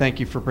 So again, thank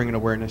you for bringing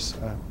awareness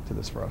to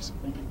this for us.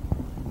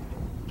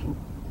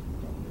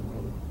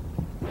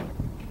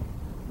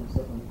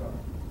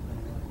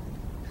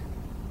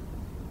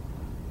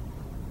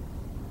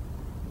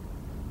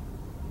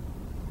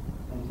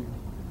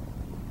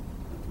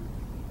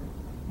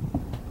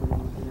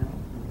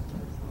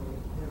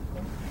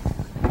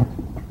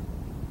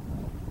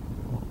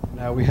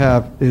 Now we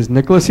have, is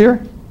Nicholas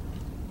here?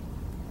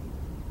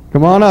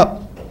 Come on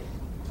up.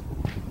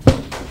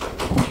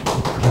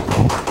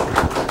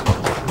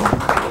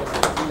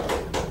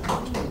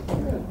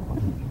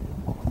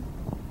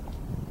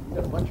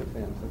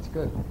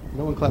 Good.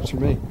 No one claps for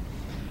me.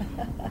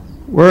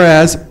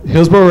 Whereas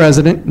Hillsborough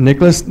resident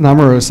Nicholas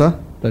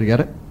Namarosa, did I get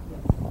it?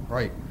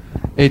 Right.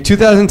 A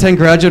 2010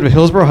 graduate of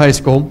Hillsborough High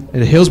School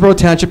and a Hillsborough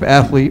Township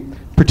athlete,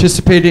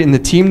 participated in the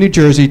Team New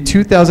Jersey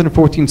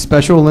 2014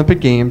 Special Olympic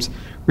Games,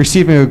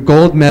 receiving a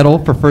gold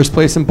medal for first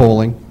place in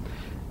bowling.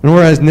 And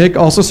whereas Nick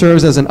also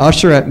serves as an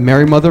usher at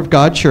Mary Mother of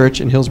God Church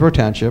in Hillsborough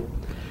Township.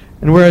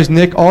 And whereas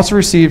Nick also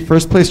received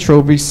first place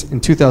trophies in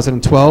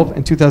 2012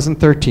 and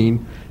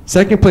 2013,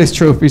 second place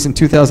trophies in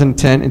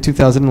 2010 and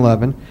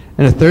 2011,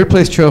 and a third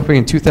place trophy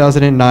in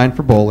 2009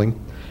 for bowling.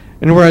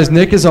 And whereas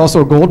Nick is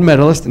also a gold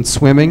medalist in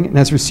swimming and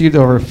has received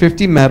over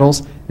 50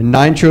 medals and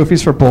 9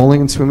 trophies for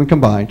bowling and swimming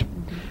combined.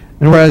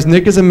 And whereas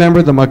Nick is a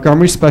member of the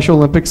Montgomery Special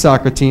Olympic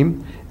soccer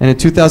team, and in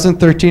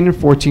 2013 and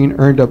 14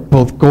 earned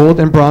both gold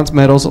and bronze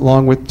medals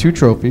along with 2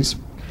 trophies.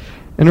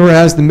 And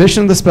whereas the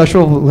mission of the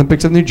Special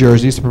Olympics of New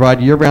Jersey is to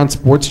provide year-round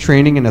sports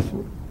training and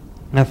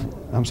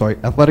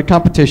athletic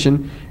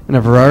competition in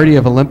a variety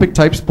of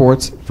Olympic-type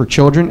sports for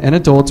children and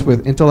adults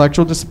with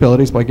intellectual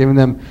disabilities by giving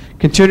them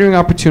continuing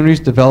opportunities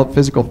to develop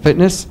physical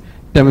fitness,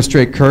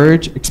 demonstrate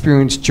courage,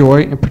 experience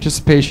joy, and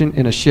participation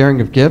in a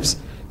sharing of gifts,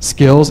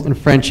 skills, and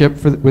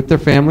friendship with their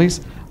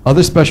families,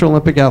 other Special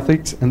Olympic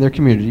athletes, and their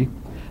community.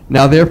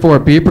 Now therefore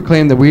be it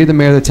proclaimed that we, the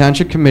Mayor of the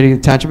Township Committee of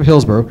the Township of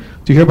Hillsborough,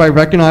 do hereby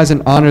recognize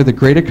and honor the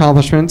great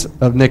accomplishments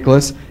of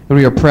Nicholas, and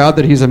we are proud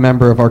that he's a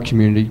member of our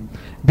community.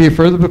 Be it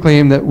further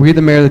proclaimed that we,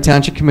 the Mayor of the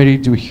Township Committee,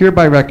 do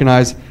hereby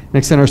recognize and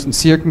extend our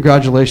sincere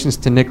congratulations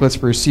to Nicholas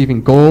for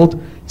receiving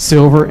gold,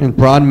 silver, and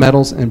bronze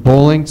medals in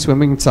bowling,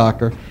 swimming, and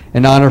soccer,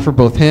 an honor for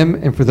both him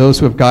and for those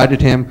who have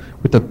guided him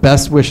with the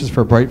best wishes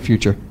for a bright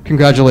future.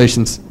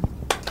 Congratulations.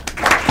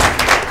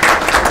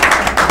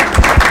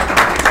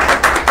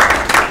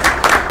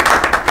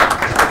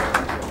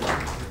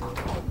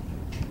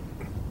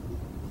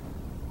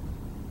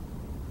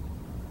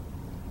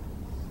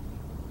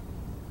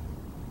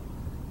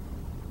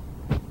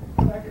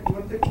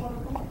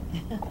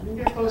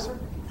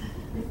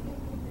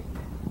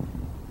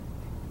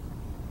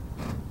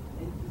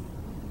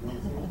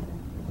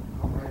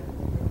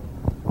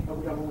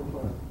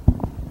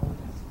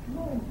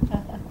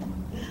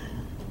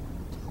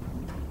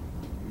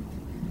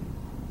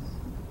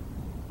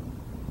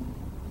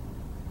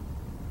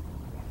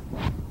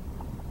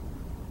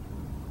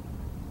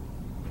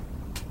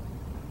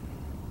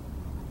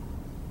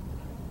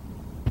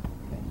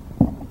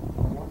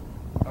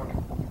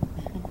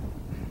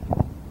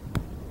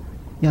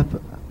 Yeah.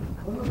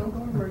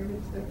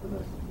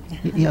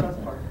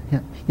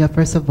 Yeah. Yeah.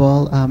 First of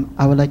all,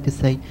 I would like to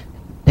say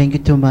thank you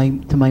to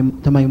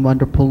my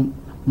wonderful,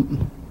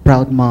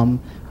 proud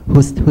mom,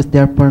 who's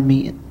there for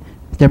me,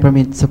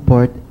 in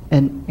support,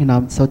 and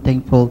I'm so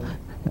thankful.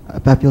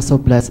 I feel so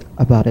blessed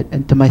about it.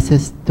 And to my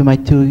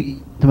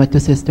two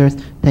sisters,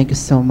 thank you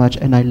so much,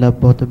 and I love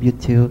both of you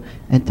too.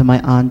 And to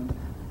my aunt,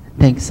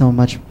 thanks so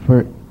much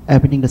for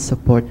everything, the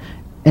support.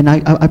 And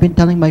I've been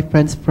telling my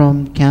friends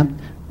from camp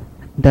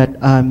that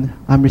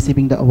I'm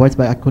receiving the awards,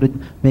 but I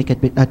couldn't make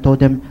it. But I told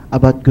them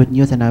about good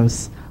news, and I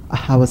was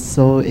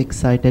so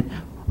excited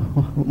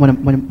when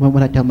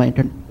I tell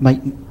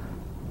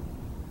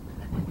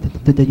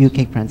the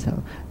UK friends.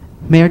 So,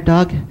 Mayor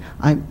Doug,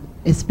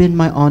 it's been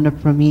my honor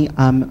for me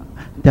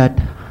that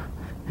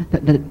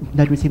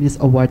receiving these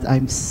awards.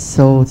 I'm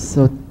so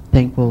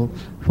thankful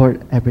for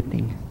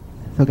everything.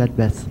 So God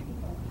bless.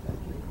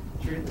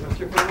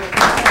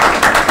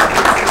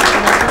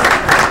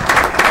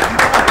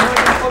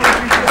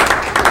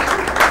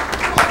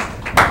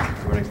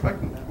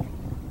 Expecting that.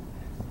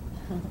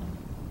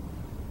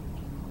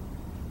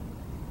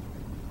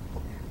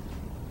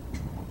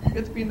 You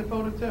get to be in the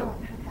photo too.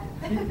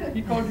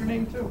 He called your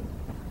name too.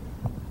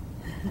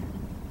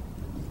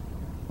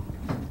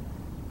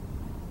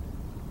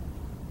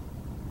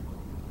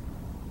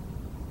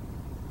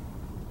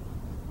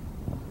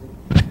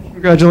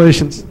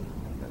 Congratulations.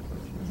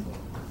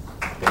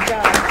 Good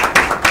job.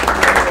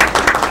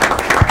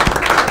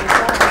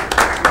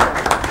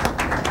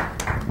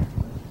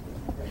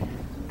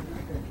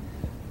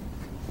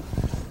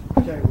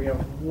 Okay, we have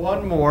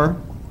one more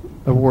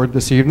award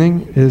this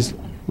evening. Is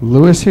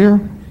Lewis here?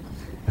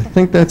 I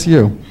think that's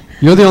you.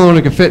 You're the only one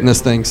who can fit in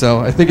this thing, so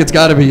I think it's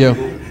got to be you. I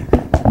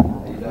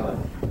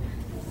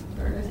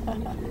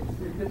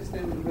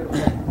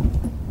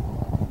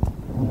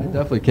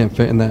definitely can't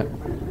fit in that.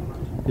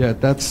 Yeah,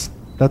 that's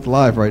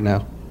live right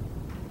now.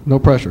 No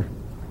pressure.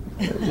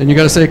 And you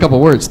got to say a couple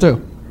words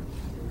too.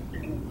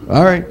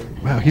 All right.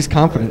 Wow, he's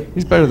confident.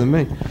 He's better than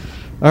me.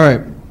 All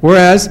right.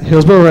 Whereas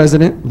Hillsborough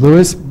resident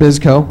Louis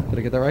Bizco, did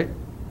I get that right?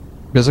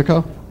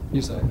 Bizco?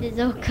 You say it.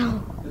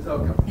 Bizocco.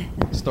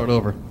 Start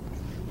over.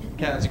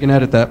 Kaz, you can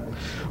edit that.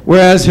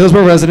 Whereas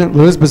Hillsborough resident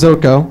Louis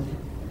Bizocco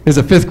is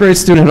a 5th grade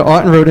student at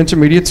Auten Road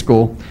Intermediate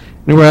School,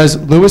 and whereas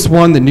Louis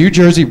won the New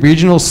Jersey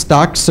Regional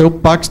Stock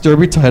Soapbox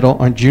Derby title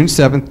on June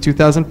 7,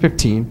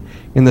 2015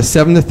 in the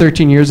 7 to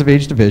 13 years of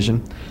age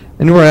division,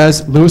 and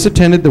whereas Louis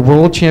attended the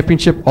World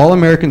Championship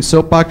All-American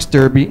Soapbox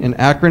Derby in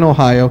Akron,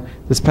 Ohio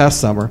this past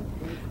summer,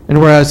 and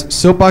whereas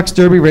Soapbox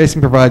Derby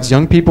racing provides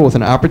young people with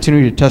an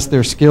opportunity to test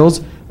their skills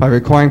by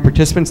requiring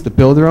participants to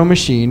build their own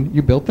machine.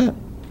 You built that?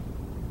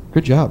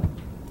 Good job.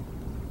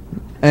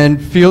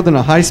 And field in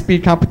a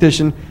high-speed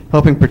competition,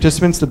 helping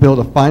participants to build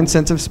a fine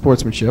sense of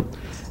sportsmanship.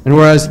 And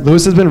whereas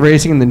Louis has been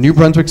racing in the New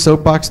Brunswick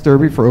Soapbox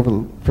Derby for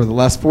the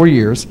last 4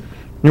 years,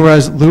 and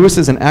whereas Louis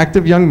is an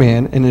active young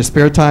man, and in his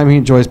spare time he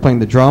enjoys playing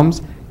the drums,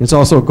 and is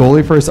also a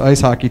goalie for his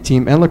ice hockey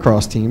team and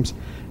lacrosse teams.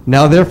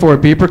 Now therefore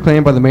be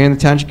proclaimed by the Mayor and the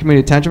Township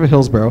Committee of Township of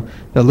Hillsborough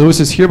that Louis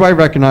is hereby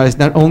recognized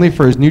not only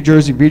for his New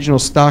Jersey Regional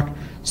Stock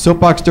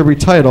Soapbox Derby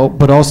title,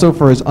 but also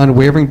for his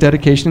unwavering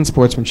dedication and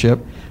sportsmanship.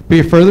 Be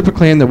it further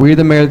proclaimed that we,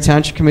 the Mayor of the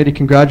Township Committee,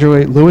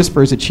 congratulate Louis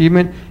for his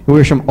achievement and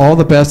wish him all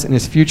the best in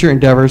his future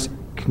endeavors.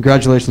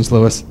 Congratulations,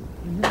 Louis.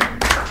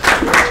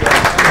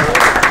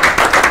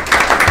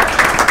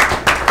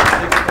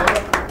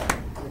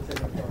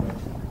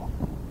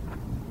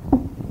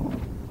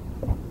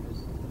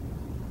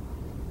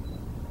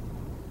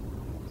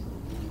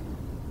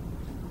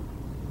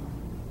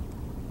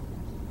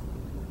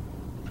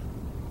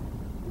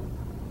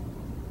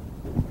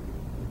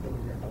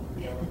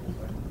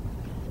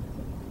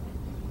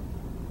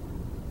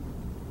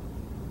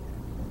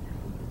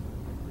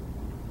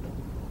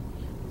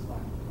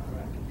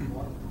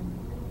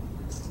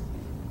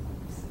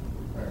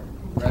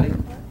 Ready?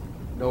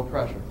 No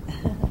pressure.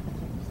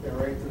 Stay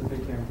right to the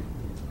big camera.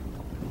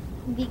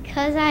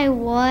 Because I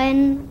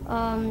won,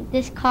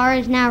 this car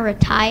is now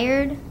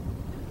retired.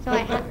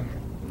 So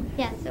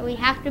so we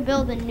have to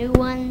build a new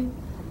one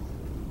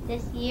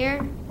this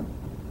year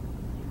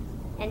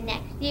and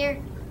next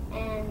year.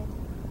 And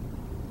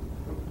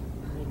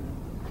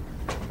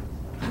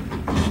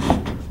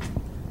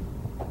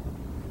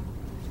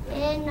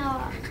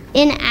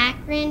in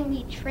Akron,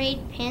 we trade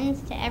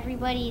pins to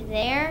everybody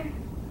there.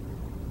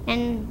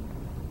 And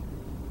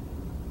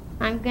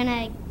I'm going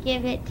to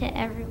give it to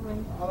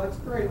everyone. Oh, that's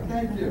great.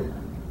 Thank you.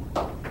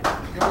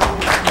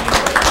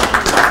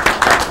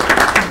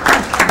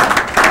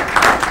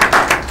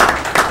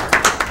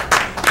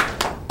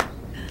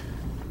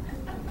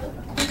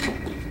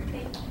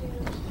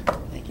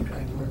 Thank you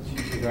very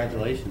much.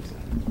 Congratulations.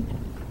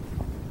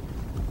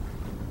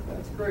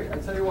 That's great. I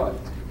tell you what,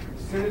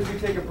 as soon as we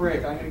take a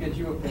break, I'm going to get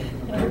you a pin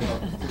from the mayor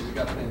office. We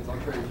got pins. I'll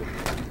trade you.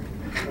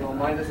 Well,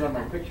 mine doesn't have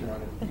my picture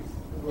on it.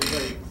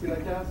 Great. See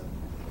that, Cass?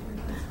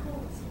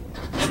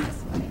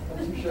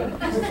 Thank you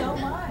so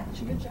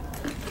much. Good job.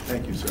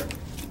 Thank you, sir.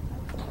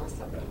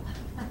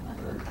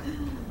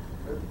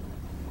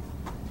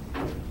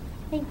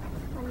 Thank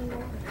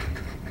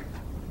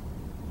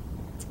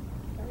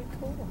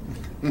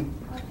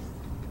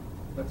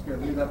That's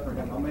good. Leave that for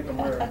him. I'll make him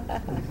wear it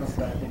when he comes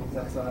back. He's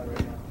outside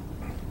right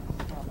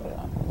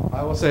now.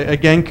 I will say,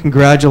 again,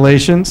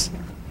 congratulations.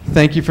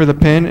 Thank you for the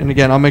pin. And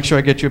again, I'll make sure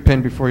I get you a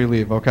pin before you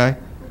leave, okay?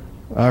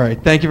 All right.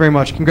 Thank you very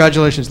much.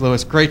 Congratulations,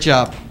 Louis. Great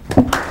job.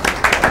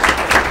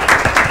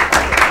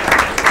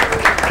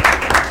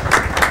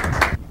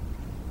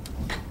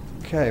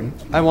 Okay.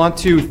 I want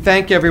to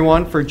thank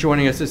everyone for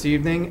joining us this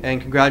evening, and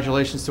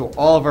congratulations to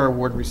all of our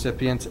award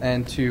recipients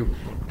and to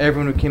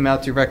everyone who came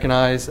out to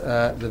recognize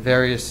the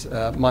various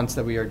months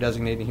that we are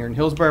designating here in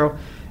Hillsborough.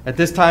 At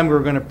this time, we're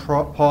going to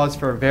pause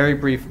for a very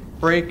brief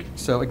break.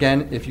 So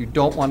again, if you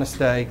don't want to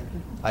stay,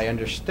 I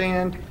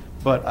understand,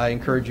 but I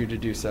encourage you to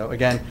do so.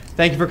 Again,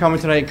 thank you for coming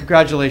tonight, and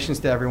congratulations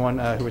to everyone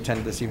who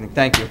attended this evening.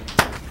 Thank you.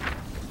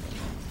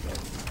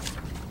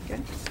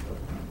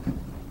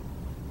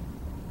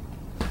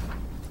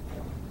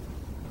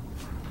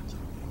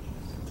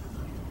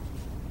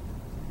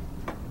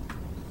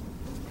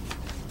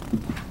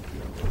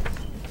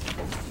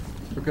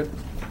 We're good.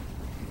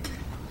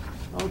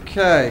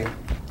 Okay,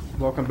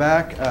 welcome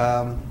back.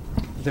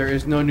 There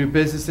is no new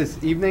business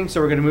this evening, so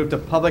we're going to move to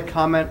public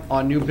comment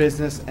on new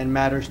business and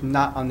matters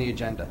not on the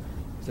agenda.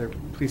 Is there,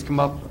 please come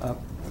up. The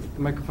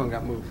microphone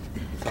got moved.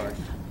 Sorry.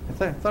 I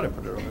thought I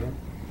put it over there.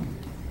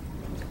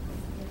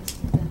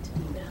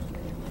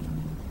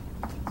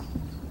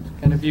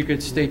 And if you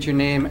could state your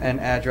name and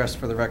address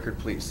for the record,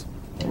 please.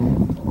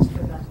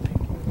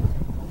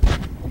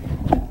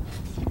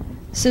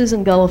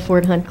 Susan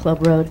Gulliford, Hunt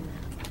Club Road.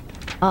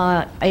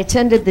 I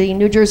attended the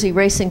New Jersey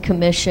Racing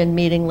Commission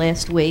meeting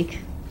last week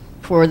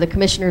for the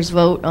commissioner's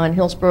vote on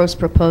Hillsborough's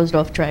proposed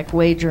off-track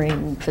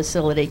wagering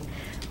facility.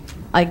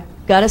 I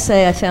gotta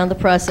say, I found the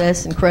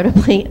process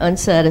incredibly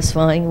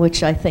unsatisfying,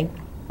 which I think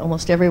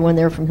almost everyone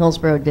there from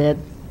Hillsborough did.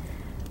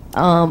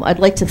 I'd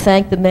like to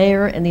thank the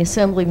mayor and the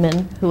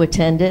assemblyman who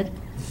attended.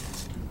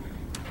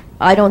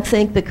 I don't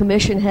think the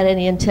commission had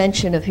any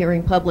intention of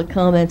hearing public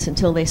comments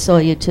until they saw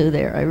you two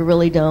there. I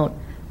really don't.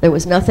 There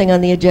was nothing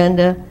on the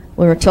agenda.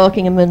 We were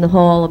talking in the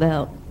hall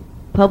about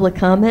public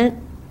comment,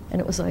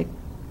 and it was like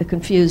a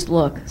confused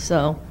look.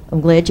 So I'm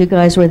glad you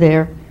guys were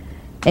there.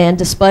 And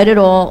despite it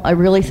all, I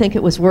really think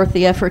it was worth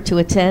the effort to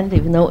attend,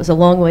 even though it was a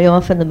long way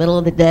off in the middle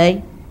of the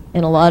day,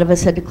 and a lot of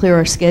us had to clear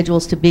our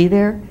schedules to be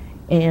there.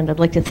 And I'd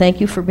like to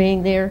thank you for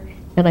being there,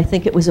 and I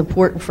think it was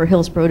important for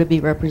Hillsborough to be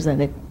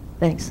represented.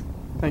 Thanks.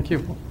 Thank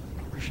you.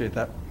 Appreciate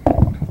that.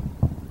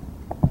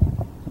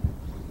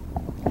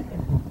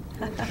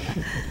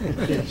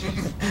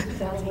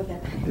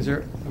 Is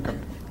there, okay.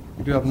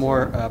 We do have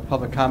more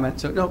public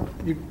comment, so no,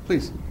 you,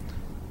 please.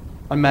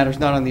 On matters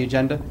not on the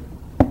agenda.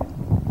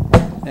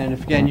 And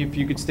if again, if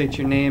you could state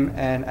your name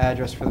and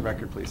address for the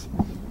record, please.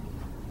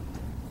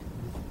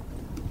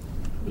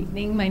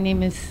 Evening, my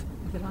name is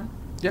it on?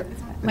 Yep.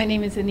 My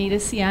name is Anita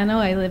Ciano.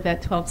 I live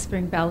at 12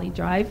 Spring Valley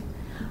Drive,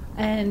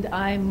 and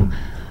I'm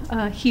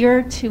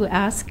here to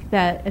ask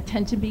that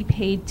attention be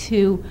paid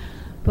to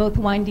both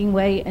Winding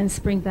Way and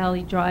Spring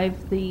Valley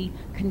Drive. The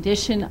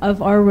condition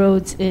of our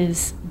roads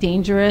is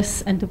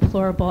dangerous and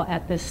deplorable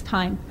at this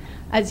time.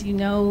 As you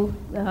know,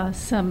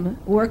 some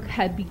work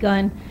had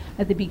begun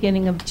at the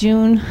beginning of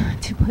June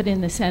to put in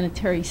the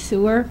sanitary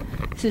sewer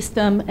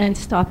system and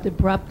stopped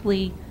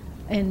abruptly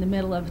in the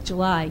middle of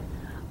July.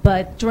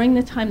 But during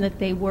the time that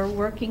they were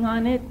working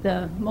on it,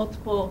 the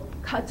multiple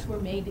cuts were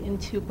made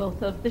into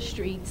both of the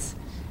streets.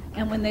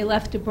 And when they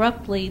left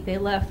abruptly, they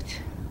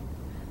left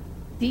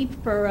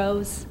deep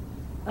furrows,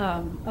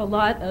 a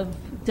lot of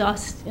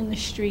dust in the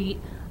street,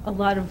 a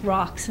lot of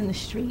rocks in the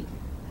street.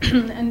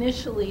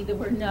 Initially, there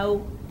were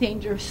no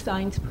danger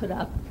signs put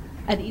up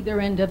at either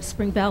end of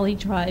Spring Valley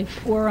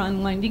Drive or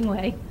on Winding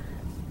Way.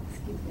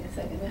 Excuse me a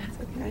second, that's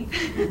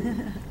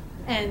okay.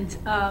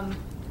 And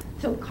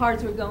so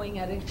cars were going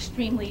at an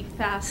extremely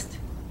fast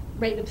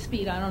rate of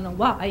speed. I don't know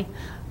why,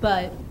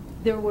 but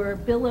there were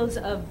billows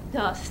of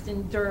dust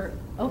and dirt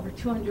over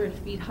 200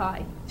 feet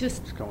high,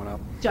 just going up.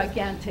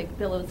 Gigantic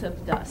billows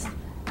of dust.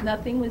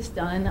 Nothing was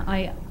done.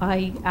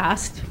 I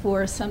asked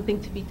for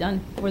something to be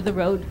done for the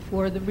road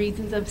for the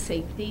reasons of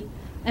safety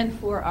and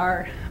for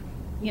our,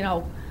 you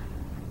know,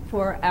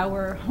 for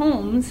our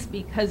homes,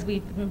 because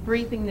we've been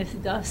breathing this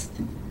dust,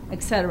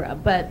 etc.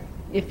 But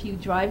if you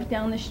drive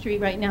down the street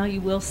right now,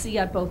 you will see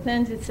at both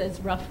ends it says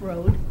rough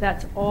road.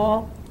 That's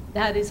all.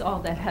 That is all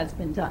that has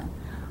been done.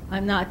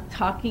 I'm not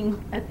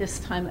talking at this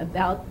time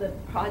about the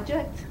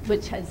project,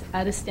 which is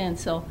at a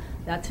standstill.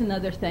 That's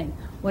another thing.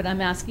 What I'm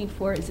asking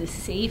for is a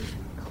safe,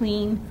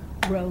 clean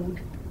road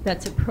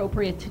that's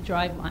appropriate to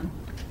drive on.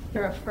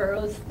 There are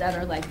furrows that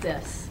are like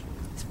this.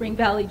 Spring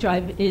Valley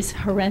Drive is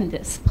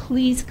horrendous.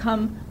 Please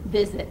come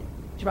visit.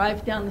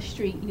 Drive down the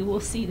street. You will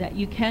see that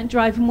you can't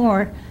drive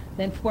more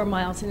than 4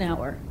 miles an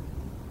hour.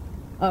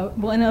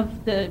 One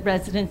of the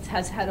residents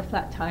has had a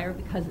flat tire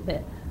because of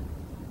it.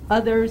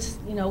 Others,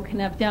 you know, can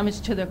have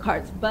damage to their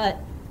cars. But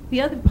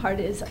the other part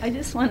is I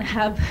just want to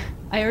have,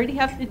 I already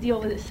have to deal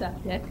with a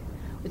septic,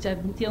 which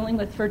I've been dealing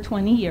with for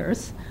 20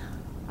 years.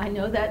 I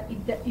know that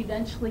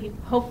eventually,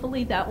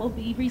 hopefully that will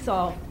be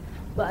resolved,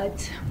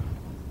 but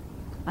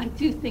I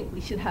do think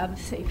we should have a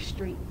safe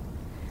street.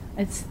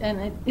 And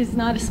it is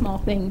not a small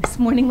thing. This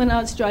morning when I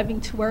was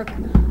driving to work,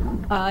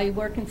 I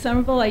work in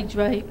Somerville. I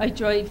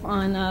drive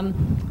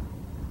on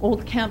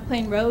Old Camp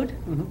Plain Road,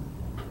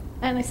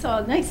 and I saw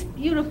a nice,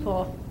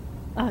 beautiful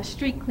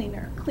street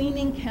cleaner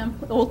cleaning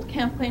Old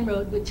Camp Plain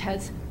Road, which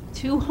has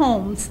 2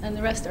 homes and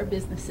the rest are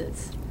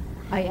businesses.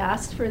 I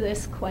asked for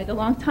this quite a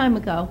long time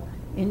ago.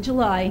 In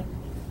July,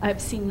 I've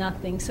seen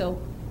nothing,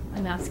 so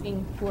I'm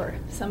asking for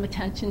some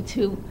attention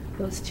to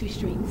those 2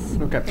 streets.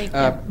 Okay. Thank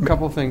A you.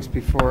 couple of things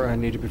before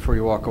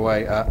you walk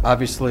away.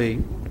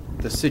 Obviously,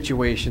 the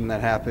situation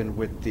that happened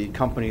with the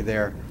company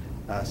there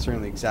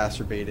certainly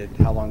exacerbated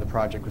how long the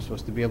project was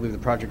supposed to be. I believe the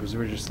project was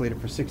originally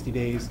slated for 60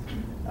 days.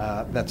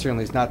 That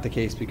certainly is not the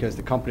case because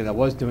the company that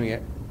was doing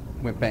it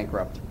went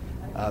bankrupt.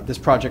 This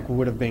project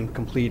would have been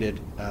completed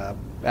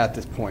at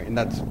this point, and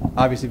that's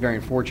obviously very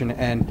unfortunate.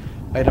 And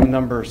item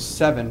number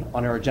 7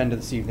 on our agenda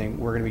this evening,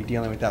 we're going to be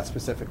dealing with that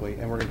specifically,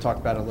 and we're going to talk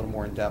about it a little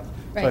more in depth.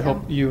 So I Right.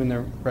 hope you and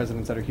the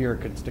residents that are here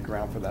could stick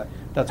around for that.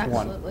 That's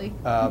Absolutely.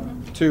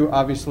 one. 2,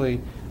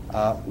 obviously,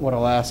 what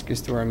I'll ask is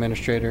to our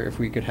administrator if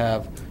we could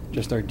have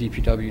just our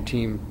DPW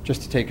team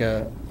just to take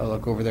a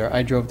look over there.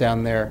 I drove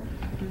down there.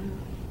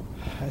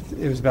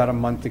 It was about a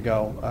month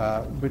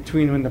ago,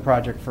 between when the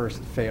project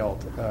first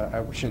failed,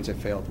 I shouldn't say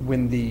failed,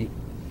 when the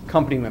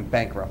company went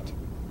bankrupt.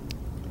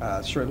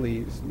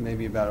 Shortly,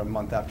 maybe about a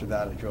month after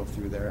that, I drove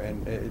through there,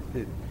 and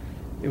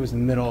it was in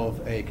the middle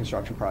of a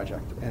construction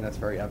project, and that's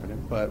very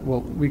evident. But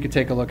we could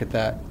take a look at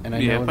that, and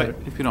I know that...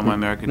 If you don't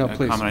mind, Mayor, I can No,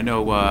 please. comment. I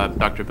know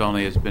Dr.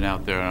 Belney has been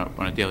out there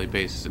on a daily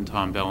basis, and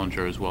Tom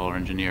Bellinger as well, our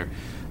engineer.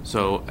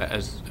 So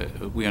as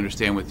we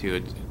understand with you,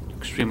 it's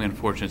extremely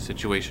unfortunate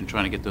situation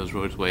trying to get those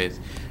roadways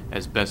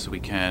as best as we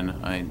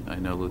can. I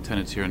know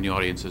lieutenants here in the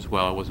audience as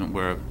well. I wasn't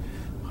aware of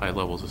high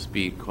levels of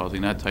speed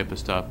causing that type of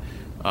stuff.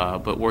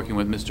 But working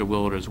with Mr.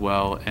 Willard as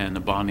well and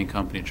the bonding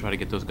company to try to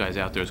get those guys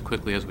out there as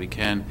quickly as we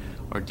can.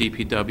 Our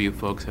DPW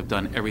folks have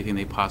done everything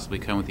they possibly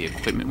can with the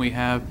equipment we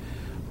have.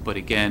 But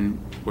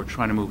again, we're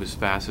trying to move as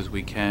fast as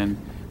we can.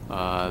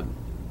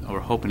 We're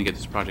hoping to get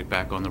this project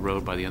back on the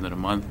road by the end of the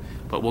month.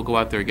 But we'll go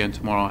out there again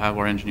tomorrow. I'll have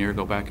our engineer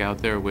go back out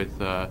there with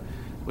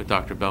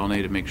Dr.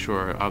 Belnay to make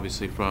sure,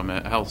 obviously from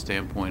a health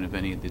standpoint, of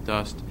any of the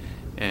dust,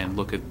 and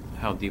look at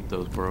how deep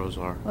those burrows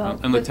are. Well,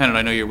 and Lieutenant,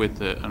 I know you're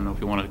with I don't know if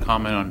you wanted to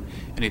comment on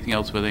anything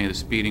else with any of the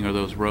speeding or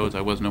those roads.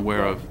 I wasn't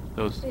aware of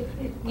those.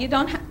 You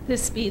don't have to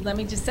speed, let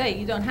me just say,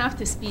 you don't have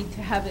to speed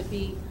to have it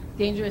be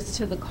dangerous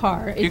to the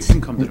car. You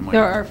can come to the mic.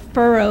 There are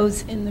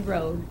furrows in the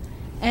road.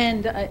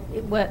 And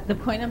what the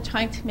point I'm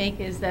trying to make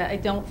is that I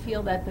don't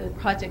feel that the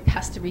project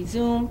has to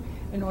resume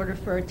in order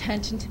for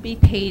attention to be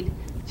paid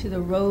to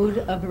the road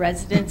of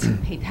residents who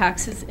pay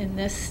taxes in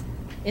this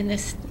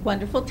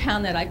wonderful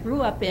town that I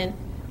grew up in.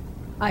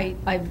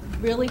 I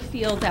really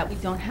feel that we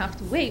don't have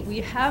to wait. We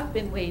have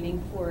been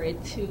waiting for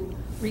it to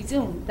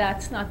resume.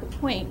 That's not the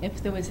point.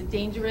 If there was a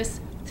dangerous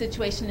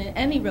situation in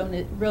any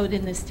road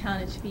in this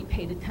town, it should be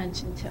paid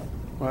attention to.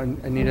 Well,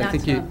 Anita, I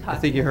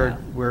think you heard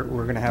about. we're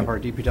going to have our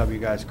DPW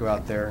guys go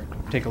out there,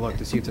 take a look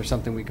to see if there's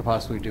something we could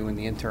possibly do in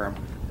the interim.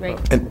 Right.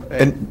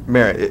 And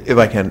Mayor, if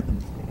I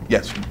can,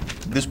 yes,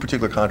 this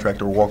particular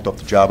contractor walked off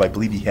the job. I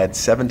believe he had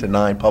 7 to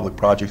 9 public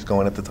projects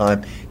going at the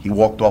time. He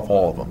walked off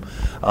all of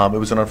them. It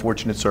was an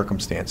unfortunate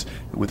circumstance.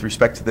 With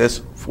respect to this,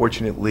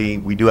 fortunately,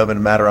 we do have a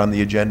matter on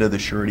the agenda. The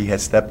surety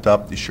has stepped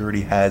up. The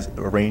surety has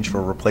arranged for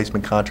a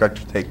replacement contract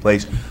to take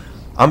place.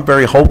 I'm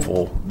very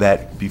hopeful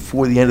that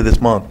before the end of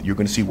this month, you're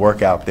going to see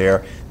work out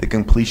there, the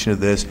completion of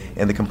this,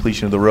 and the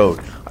completion of the road.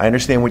 I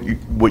understand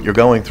what you're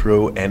going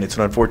through, and it's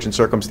an unfortunate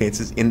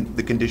circumstances in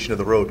the condition of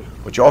the road.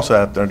 But you also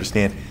have to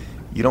understand,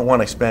 you don't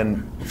want to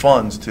spend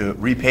funds to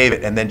repave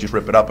it and then just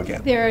rip it up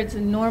again. There is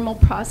a normal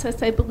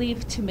process, I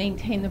believe, to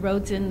maintain the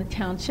roads in the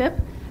township,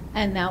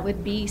 and that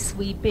would be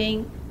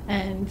sweeping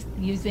and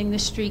using the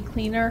street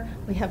cleaner.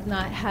 We have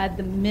not had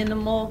the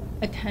minimal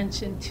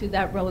attention to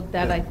that road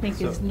that I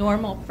think is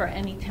normal for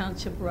any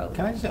township road.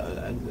 Can I just,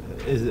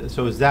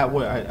 is that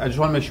what, I just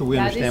want to make sure we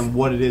That understand is-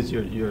 what it is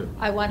you'd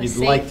I want a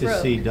like safe to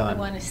road. see done. I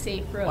want a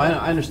safe road.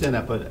 Well, I understand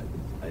that, but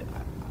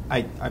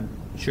I'm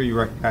sure you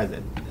recognize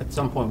that at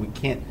some point we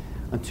can't,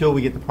 until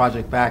we get the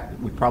project back,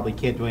 we probably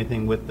can't do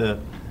anything with the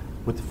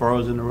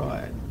furrows in the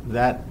road.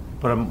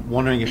 But I'm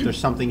wondering if there's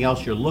something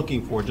else you're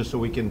looking for, just so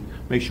we can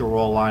make sure we're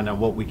all aligned on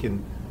what we can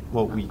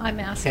do. I'm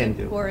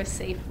asking for a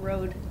safe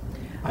road.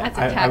 As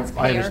a I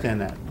taxpayer.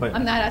 understand that, but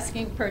I'm not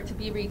asking for it to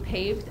be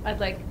repaved.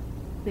 I'd like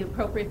the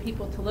appropriate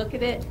people to look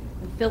at it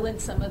and fill in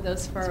some of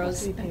those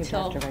furrows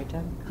until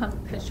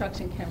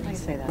construction can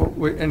resume.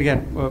 And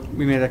again,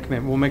 we made that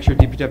commitment. We'll make sure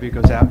DPW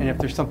goes out, and if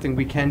there's something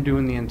we can do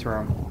in the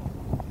interim.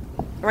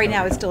 Right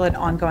now, it's still an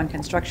ongoing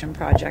construction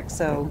project,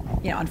 so,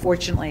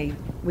 unfortunately,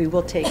 we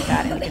will take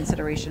that into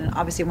consideration. And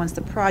obviously, once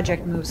the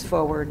project moves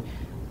forward,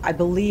 I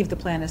believe the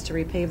plan is to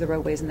repave the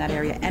roadways in that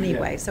area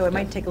anyway, so it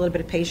might take a little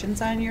bit of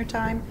patience on your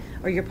time,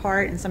 or your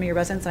part, and some of your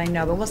residents, I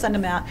know, but we'll send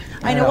them out.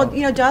 I know,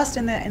 well, dust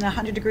in the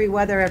 100-degree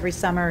weather every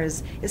summer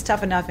is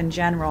tough enough in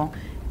general,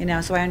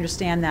 So I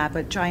understand that,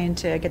 but trying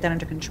to get that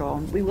under control.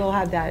 We will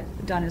have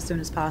that done as soon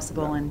as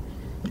possible, and,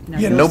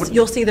 Yeah, nobody-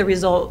 you'll see the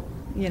result,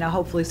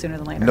 hopefully sooner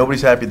than later.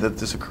 Nobody's happy that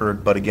this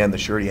occurred, but again, the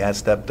surety has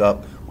stepped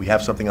up. We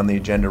have something on the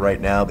agenda right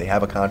now. They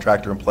have a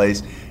contractor in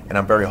place, and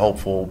I'm very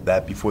hopeful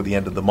that before the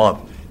end of the month,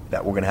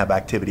 that we're going to have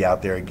activity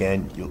out there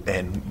again,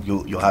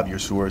 you'll have your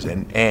sewers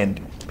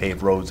and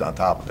paved roads on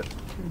top of it.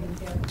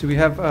 Do we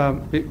have,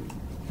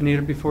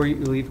 Anita, before you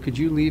leave, could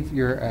you leave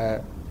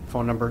your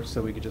phone number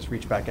so we could just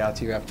reach back out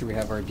to you after we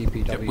have our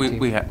DPW team?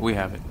 We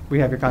have it. We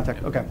have your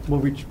contact, okay. We'll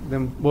reach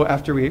them,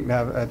 after we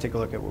have, take a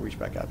look at it, we'll reach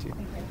back out to you.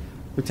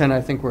 Lieutenant,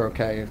 I think we're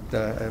okay if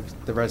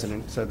the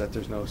resident said that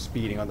there's no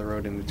speeding on the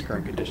road in its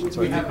current condition. So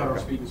We I have think our we're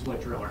okay. speed display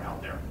trailer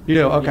out there. You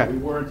do? Okay. Yeah, we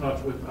were in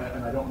touch with,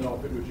 and I don't know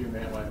if it was you,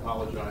 ma'am, I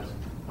apologize,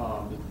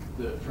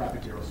 the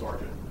traffic bureau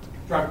sergeant.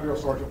 Traffic bureau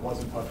sergeant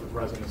was in touch with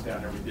residents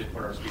down there. We did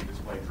put our speed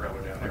display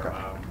trailer down there.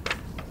 Okay.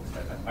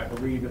 I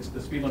believe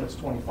the speed limit's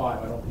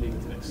 25. I don't believe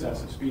it's an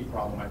excessive speed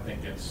problem. I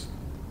think it's,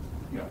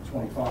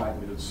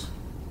 25 is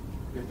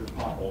if there's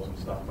potholes and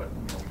stuff, but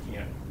we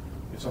can't.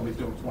 If somebody's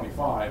doing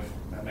 25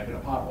 and they hit a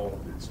pothole,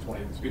 it's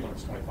 20. The speed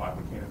limit's 25.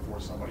 We can't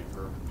enforce somebody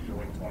for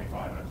doing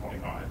 25 and a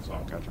 25. So,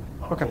 Gotcha.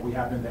 Okay. But we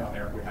have been down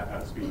there. We have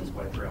had a speed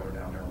display trailer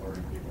down there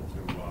alerting people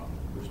to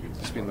their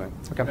speed. Speed limit.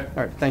 Okay.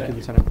 All right. Thank you,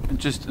 Lieutenant.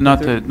 Just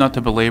not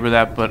to belabor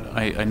that, but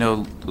I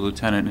know the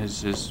lieutenant and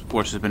his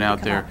force has been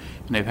out there,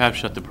 and they have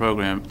shut the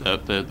program,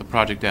 the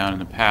project down in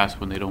the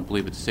past when they don't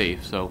believe it's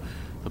safe. So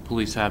the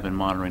police have been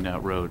monitoring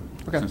that road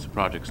since the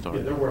project Yeah,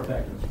 started.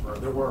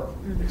 there were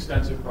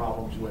extensive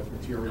problems with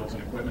materials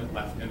and equipment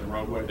left in the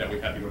roadway that we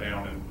had to go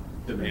down and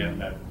demand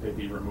that they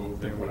be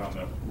removed and put on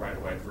the right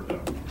of way for the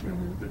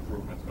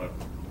improvements. But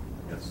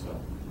I guess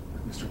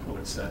Mr.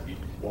 Pulitz said he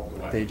walked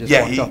away. They just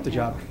walked off the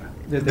job.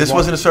 This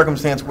wasn't a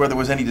circumstance where there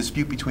was any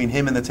dispute between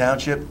him and the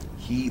township.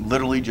 He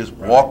literally just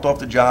walked off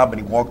the job,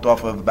 and he walked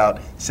off of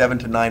about 7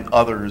 to 9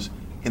 others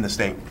in the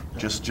state.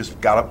 Just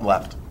got up and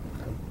left.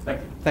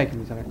 Thank you. Thank you,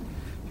 Lieutenant.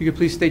 If you could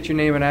please state your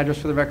name and address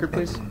for the record,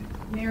 please.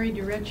 Mary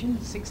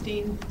Direction,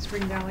 16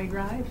 Spring Valley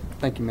Drive.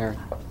 Thank you, Mary.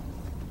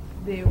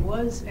 There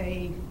was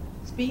a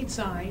speed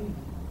sign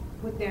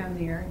put down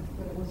there,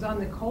 but it was on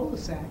the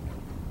cul-de-sac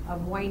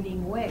of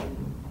Winding Way.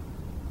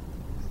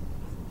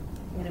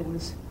 And it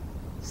was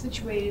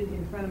situated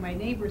in front of my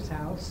neighbor's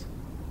house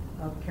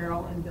of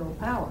Carol and Bill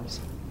Powers.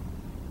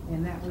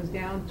 And that was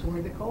down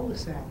toward the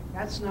cul-de-sac.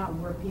 That's not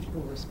where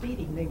people were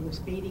speeding. They were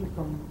speeding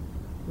from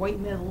White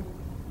Meadow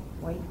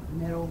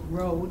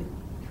Road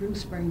through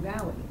Spring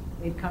Valley.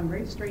 They'd come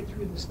right straight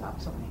through the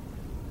stop sign.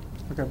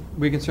 Okay.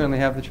 We can certainly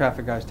have the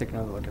traffic guys take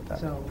another look at that.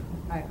 So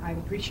I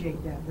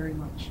appreciate that very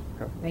much.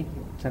 Okay. Thank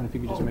you. Lieutenant, if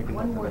you could just make a note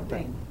One of more that.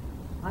 thing.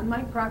 On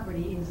my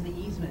property is the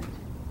easement.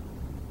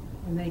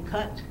 And they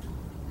cut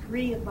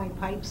 3 of my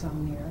pipes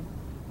on there.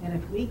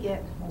 And if we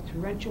get a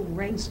torrential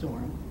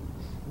rainstorm,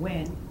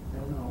 when, I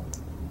don't know,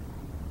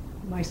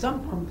 my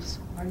sump pumps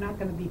are not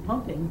going to be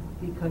pumping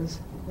because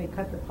they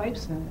cut the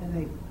pipes in and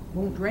they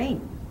won't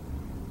drain.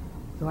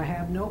 So I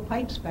have no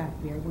pipes back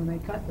there when they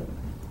cut them.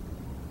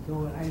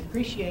 So I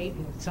appreciate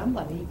if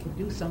somebody could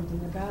do something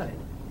about it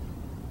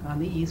on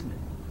the easement.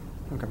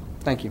 Okay.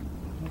 Thank you.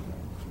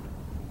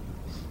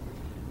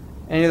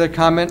 Any other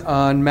comment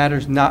on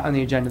matters not on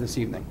the agenda this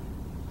evening?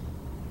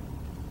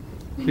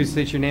 Please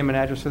state your name and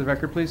address for the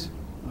record, please.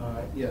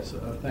 Yes,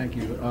 thank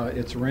you.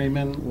 It's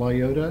Raymond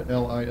Liotta,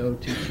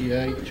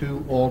 L-I-O-T-T-A,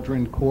 2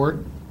 Aldrin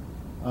Court.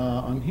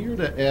 I'm here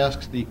to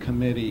ask the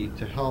committee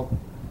to help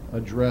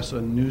address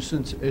a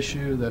nuisance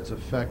issue that's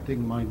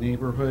affecting my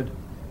neighborhood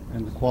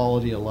and the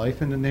quality of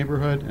life in the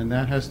neighborhood, and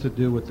that has to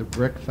do with the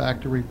brick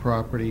factory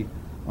property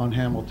on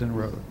Hamilton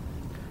Road.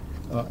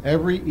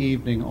 Every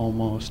evening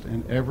almost,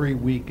 and every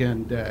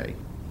weekend day,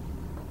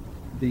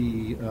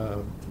 the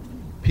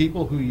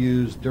people who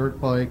use dirt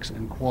bikes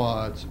and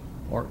quads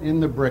are in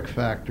the brick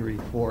factory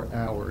for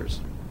hours,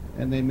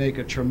 and they make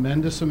a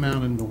tremendous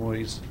amount of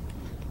noise,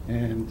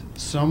 and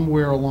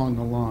somewhere along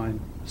the line,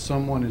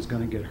 someone is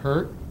going to get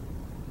hurt.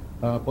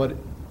 But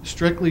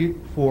strictly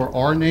for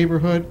our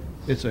neighborhood,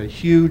 it's a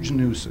huge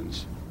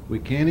nuisance. We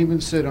can't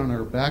even sit on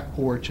our back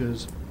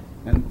porches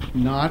and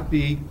not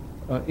be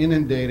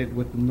inundated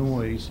with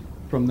noise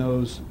from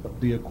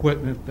the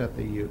equipment that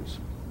they use.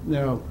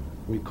 Now,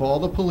 we call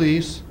the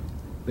police,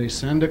 they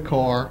send a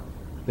car,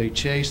 they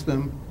chase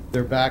them,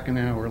 they're back an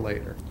hour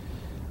later.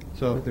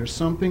 So if there's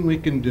something we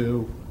can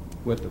do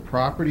with the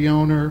property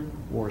owner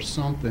or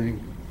something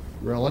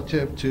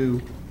relative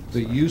to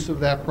the use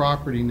of that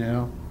property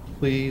now,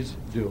 please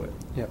do it.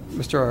 Yeah,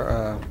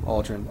 Mr.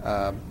 Aldrin.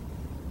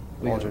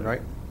 Aldrin,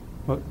 right?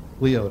 What?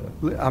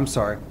 Liotta. I'm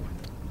sorry.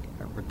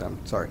 We're done.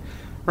 Sorry.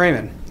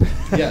 Raymond.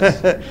 Yes,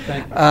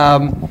 thank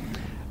you.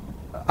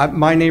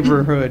 My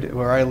neighborhood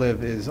where I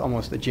live is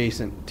almost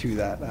adjacent to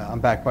that. I'm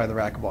back by the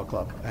racquetball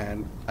club,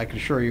 and I can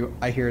assure you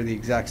I hear the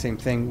exact same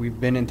thing. We've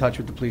been in touch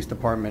with the police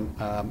department.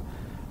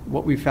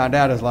 What we found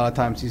out is a lot of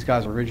times these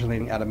guys are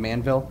originating out of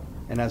Manville,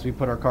 and as we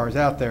put our cars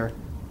out there,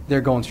 they're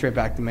going straight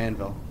back to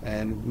Manville.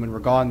 And when we're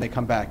gone, they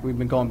come back. We've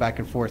been going back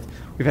and forth.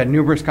 We've had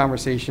numerous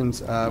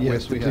conversations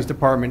with the police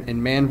department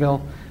in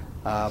Manville.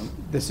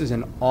 This is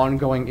an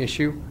ongoing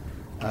issue.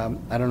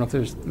 I don't know if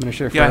there's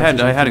Administrator Yeah, Ferraro, if I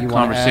there's had a anything you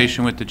wanna add.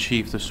 conversation with the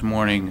chief this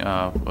morning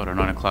at our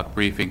 9 o'clock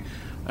briefing.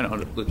 I know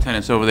the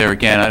lieutenant's over there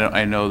again.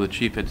 I know the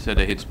chief had said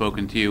that he'd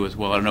spoken to you as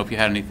well. I don't know if you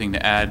had anything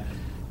to add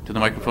to the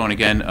microphone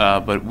again,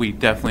 but we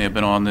definitely have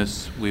been on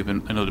this. I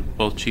know that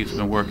both chiefs have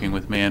been working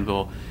with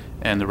Manville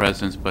and the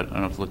residents, but I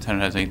don't know if the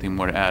lieutenant has anything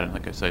more to add. And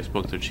like I said, I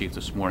spoke to the chief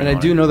this morning. And I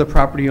on do it. know the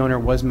property owner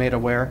was made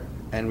aware,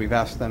 and we've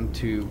asked them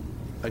to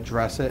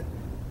address it.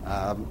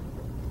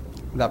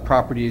 That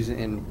property is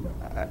in,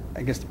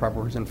 I guess the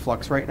property is in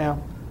flux right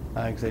now,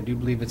 because I do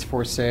believe it's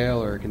for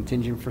sale or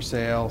contingent for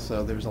sale,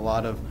 so there's a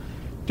lot of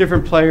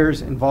different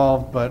players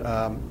involved, but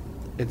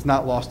it's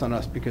not lost on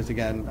us because,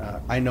 again,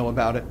 I know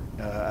about it,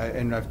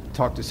 and I've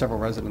talked to several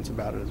residents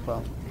about it as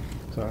well.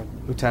 So,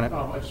 Lieutenant.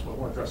 I just want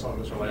to address some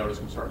of Mr. Lyota's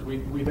concerns.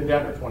 We've been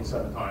down there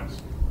 27 times.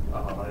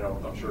 I know,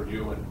 I'm sure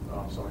you and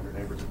some of your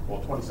neighbors, well,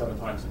 27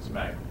 times since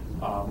May.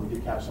 We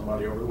did catch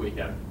somebody over the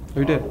weekend.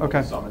 We did,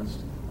 okay. Summons.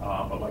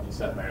 But like you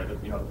said, Mayor, the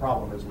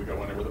problem is we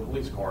go in there with a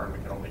police car, and we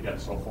can only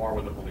get so far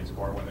with the police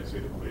car. When they see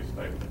the police,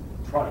 they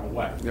drive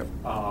away. Yep.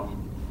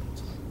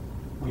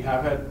 We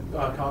have had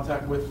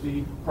contact with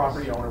the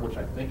property owner, which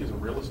I think is a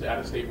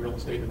out-of-state real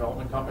estate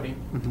development company.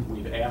 Mm-hmm.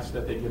 We've asked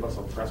that they give us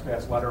a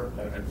trespass letter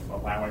and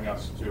allowing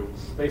us to,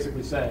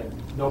 basically saying,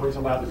 nobody's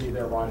allowed to be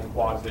there riding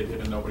quads. They've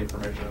given nobody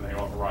permission, and they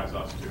authorize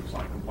us to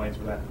sign complaints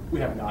for that. We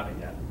haven't gotten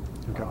it yet,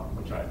 Okay.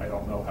 which I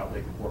don't know how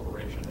big the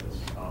corporation is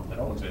that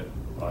owns it,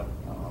 but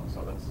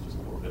so that's just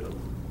a little bit of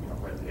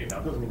red tape. Now,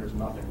 it doesn't mean there's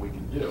nothing we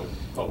can do,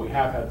 but we've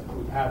had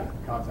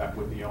contact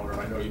with the owner, and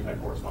I know you've had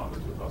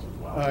correspondence with us as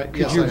well.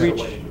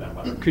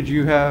 Could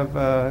you have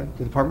the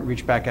department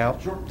reach back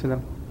out to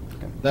them?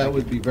 Okay. That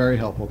would be very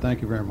helpful.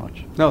 Thank you very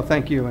much. No,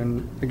 thank you,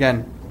 and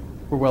again,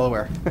 we're well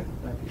aware.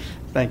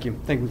 Thank you.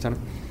 Thank you,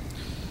 Lieutenant.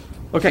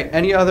 Okay,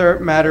 any other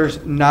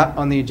matters not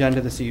on the agenda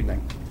this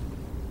evening?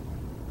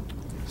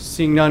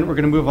 Seeing none, we're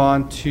going to move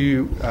on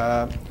to,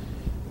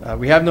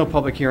 we have no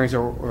public hearings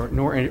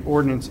nor any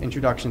ordinance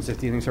introductions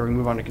this evening, so we're going to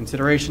move on to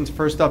considerations.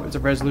 First up is a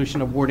resolution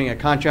awarding a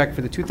contract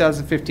for the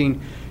 2015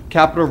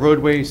 Capital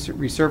Roadway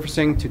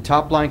Resurfacing to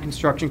Top Line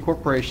Construction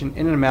Corporation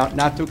in an amount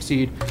not to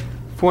exceed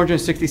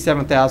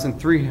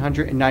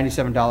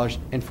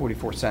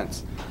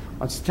 $467,397.44.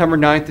 On September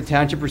 9th, the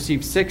township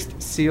received six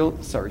sealed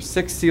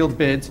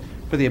bids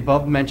for the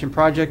above-mentioned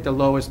project, the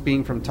lowest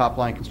being from Top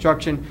Line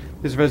Construction.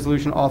 This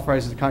resolution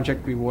authorizes the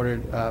contract to be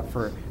awarded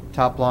for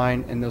Top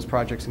Line, and those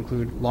projects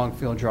include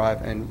Longfield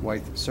Drive and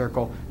White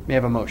Circle. May I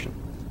have a motion?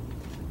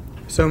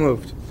 So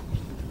moved.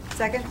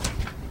 Second?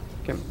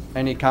 Okay.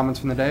 Any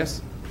comments from the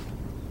dais?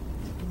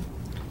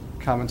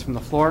 Comments from the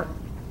floor?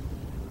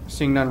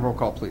 Seeing none, roll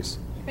call, please.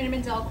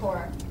 Committeeman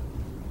Delcor.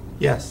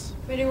 Yes.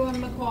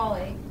 Committeewoman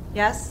McCauley.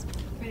 Yes?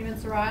 Committeeman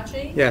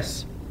Sirachi.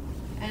 Yes.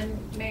 And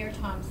Mayor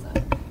Thompson.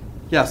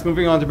 Yes,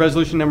 moving on to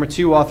resolution number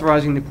 2,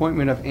 authorizing the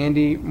appointment of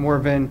Andy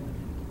Morvin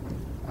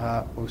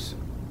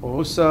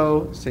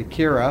Oso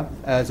Sekira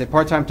as a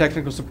part-time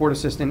technical support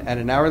assistant at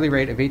an hourly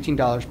rate of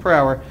 $18 per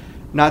hour,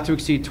 not to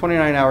exceed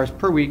 29 hours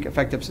per week,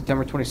 effective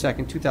September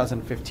 22nd,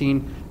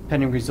 2015,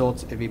 pending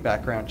results of a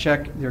background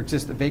check. There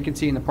exists a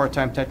vacancy in the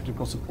part-time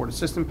technical support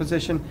assistant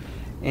position.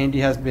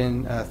 Andy has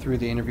been through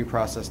the interview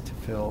process to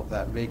fill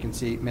that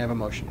vacancy. May I have a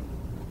motion?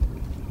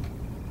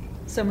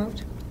 So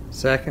moved.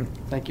 Second.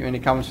 Thank you. Any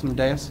comments from the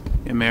dais?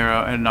 Yeah, Mayor,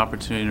 I had an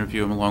opportunity to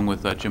interview him along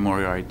with Jim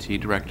Moriarty,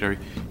 IT Director. He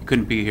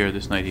couldn't be here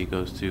this night. He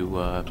goes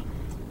to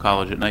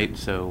college at night,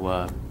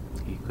 so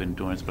he couldn't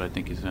join us, but I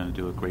think he's going to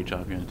do a great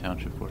job here in the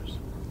township for us.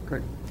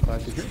 Great. Glad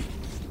to hear.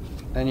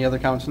 Any other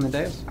comments from the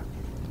dais?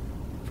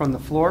 From the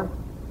floor?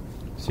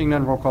 Seeing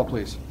none, roll call,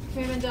 please.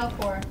 Committeeman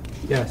Delcor.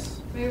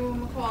 Yes.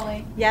 Committeewoman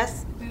McCauley.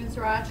 Yes? Committeeman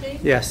Sirachi.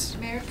 Yes.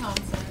 Mayor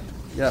Thompson.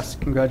 Yes,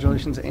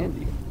 congratulations,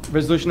 Andy.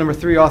 Resolution number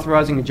 3,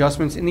 authorizing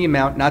adjustments in the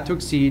amount not to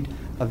exceed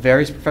of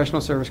various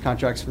professional service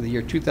contracts for the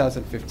year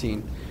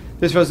 2015.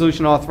 This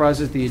resolution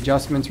authorizes the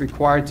adjustments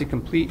required to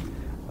complete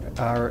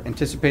our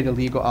anticipated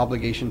legal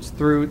obligations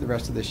through the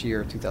rest of this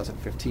year,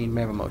 2015.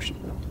 May I have a motion?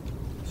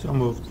 So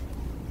moved.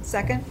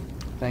 Second?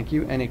 Thank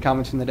you. Any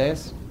comments from the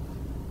dais?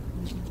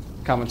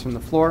 Comments from the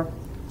floor?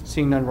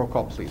 Seeing none, roll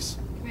call, please.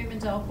 Committeeman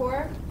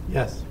Delcor.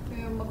 Yes.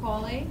 Committeewoman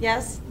McCauley.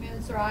 Yes?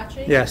 Committeeman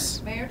Sirachi.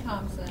 Yes. Mayor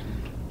Thompson.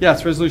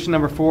 Yes, resolution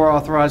number 4,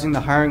 authorizing the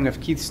hiring of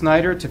Keith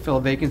Snyder to fill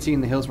a vacancy in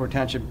the Hillsborough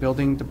Township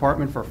Building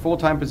Department for a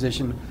full-time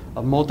position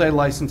of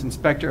multi-licensed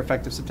inspector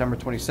effective September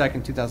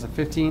 22nd,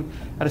 2015,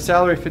 at a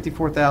salary of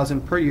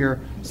 $54,000 per year,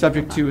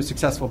 subject to a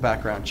successful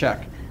background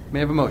check. May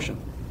I have a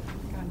motion?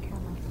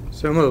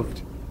 So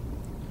moved.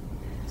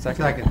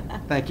 Second.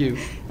 Thank you.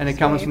 Any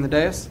comments from the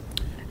dais?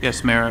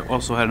 Yes, Mayor, I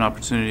also had an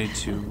opportunity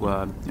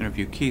to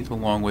interview Keith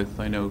along with,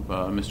 I know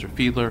Mr.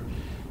 Fiedler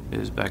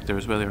is back there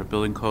as well, our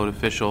building code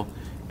official,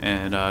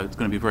 and it's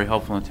going to be very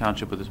helpful in the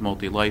township with his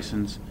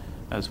multi-license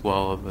as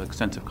well as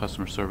extensive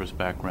customer service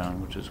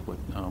background, which is what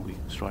we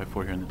strive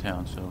for here in the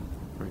town, so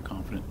very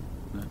confident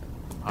in that.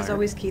 As hire.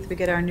 always, Keith, we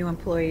get our new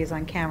employees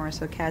on camera,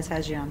 so Kaz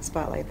has you on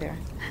spotlight there.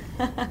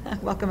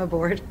 Welcome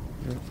aboard.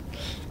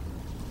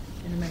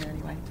 In a minute,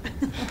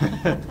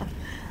 anyway.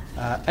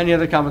 Any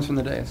other comments from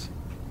the dais?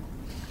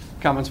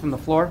 Comments from the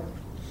floor?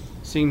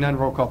 Seeing none,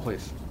 roll call,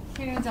 please.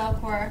 Chairman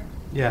Delacorte.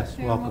 Yes,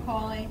 Chairman welcome.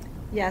 McCauley.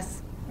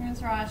 Yes. Chairman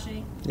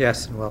Sarachi.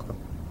 Yes, and welcome.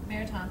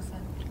 Mayor Thompson.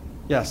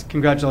 Yes,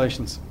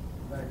 congratulations.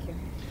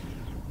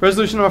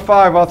 Resolution number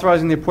 5,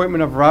 authorizing the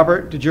appointment of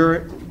Robert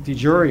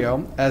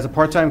DiGiurio as a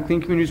part-time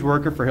Clean Communities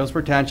worker for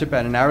Hillsborough Township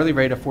at an hourly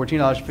rate of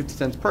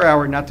 $14.50 per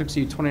hour, not to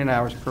exceed 29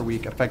 hours per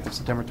week, effective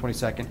September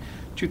 22nd,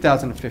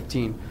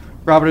 2015.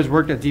 Robert has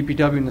worked at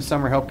DPW in the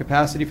summer help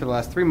capacity for the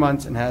last 3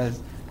 months and has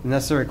the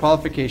necessary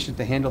qualifications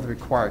to handle the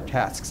required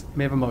tasks.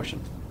 May I have a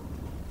motion?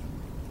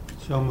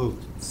 So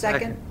moved.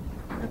 Second.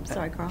 Oops,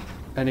 sorry, Carl.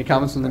 Any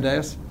comments from the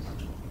dais?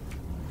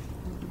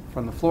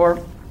 From the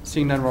floor?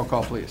 Seeing none, roll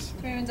call, please.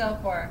 Chairman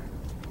Delacorte.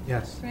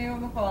 Yes.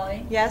 Chairman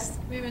McCauley. Yes.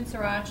 Chairman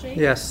Sarachi.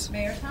 Yes.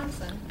 Mayor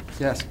Thompson.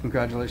 Yes,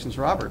 congratulations,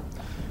 Robert.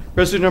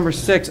 Resolution number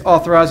 6,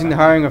 authorizing the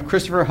hiring of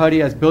Christopher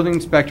Huddy as building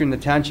inspector in the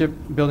Township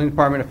Building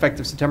Department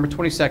effective September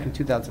 22nd,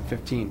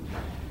 2015.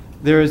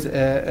 There is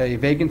a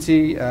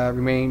vacancy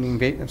remaining.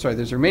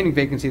 There's a remaining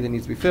vacancy that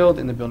needs to be filled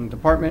in the building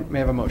department. May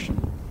I have a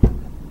motion?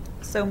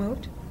 So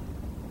moved.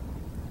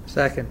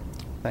 Second.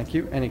 Thank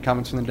you. Any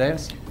comments from the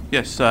dais?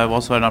 Yes, I've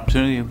also had an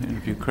opportunity to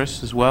interview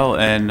Chris as well,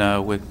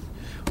 and with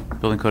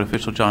Building Code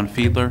official John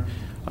Fiedler.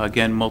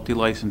 Again,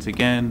 multi-license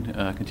again,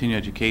 continuing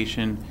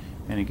education,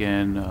 and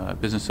again,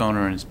 business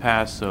owner in his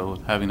past,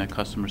 so having that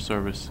customer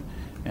service.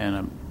 And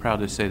I'm proud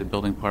to say the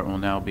building department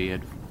will now be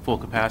at full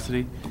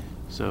capacity.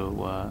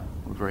 So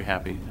we're very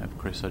happy to have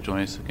Chris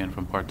join us again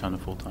from part-time to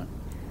full-time.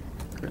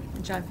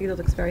 And John Fiedler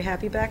looks very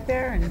happy back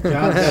there. And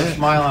John's got a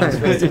smile on his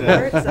face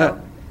today.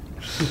 So,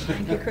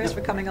 thank you, Chris,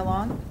 for coming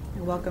along,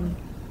 and welcome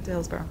to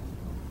Hillsborough.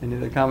 Any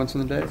other comments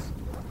from the dais?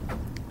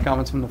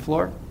 Comments from the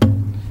floor?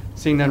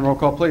 Seeing none, roll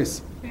call,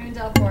 please. Chairman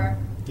Delacorte.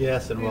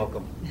 Yes, and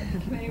welcome.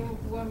 Chairman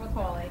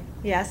McCauley.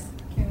 Yes.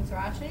 Chairman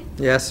Sarachi.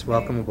 Yes,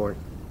 welcome aboard.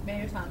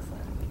 Mayor Thompson.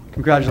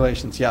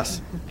 Congratulations,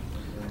 yes.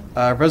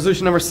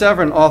 Resolution number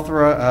 7,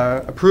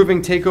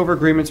 approving takeover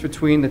agreements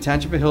between the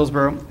Township of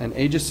Hillsborough and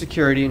Aegis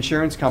Security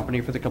Insurance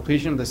Company for the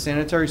completion of the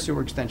sanitary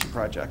sewer extension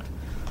project.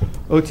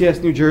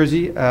 OTS New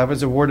Jersey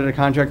was awarded a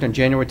contract on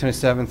January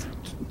 27th,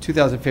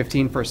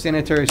 2015 for a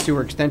sanitary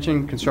sewer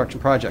extension construction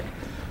project.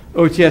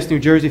 OTS New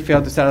Jersey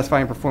failed to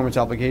satisfy performance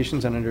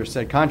obligations under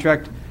said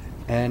contract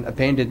and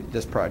abandoned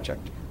this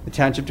project. The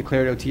township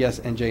declared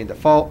OTS NJ in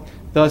default.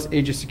 Thus,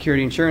 Aegis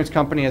Security Insurance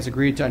Company has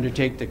agreed to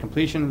undertake the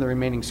completion of the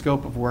remaining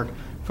scope of work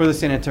for the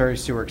sanitary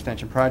sewer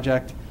extension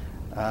project.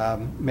 May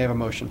I have a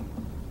motion?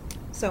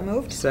 So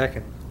moved.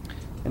 Second.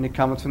 Any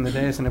comments from the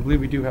dais? And I believe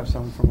we do have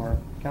some from our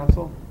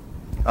council.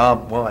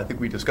 Well, I think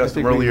we discussed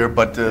them earlier,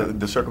 but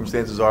the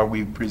circumstances are,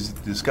 we previously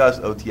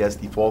discussed,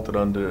 OTS defaulted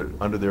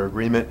under their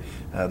agreement.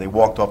 They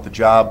walked off the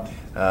job.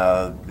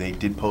 They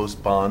did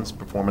post bonds,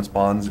 performance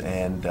bonds,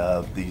 and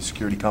the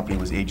security company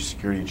was Aegis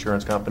Security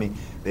Insurance Company.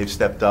 They've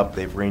stepped up.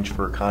 They've arranged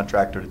for a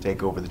contractor to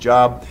take over the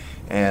job,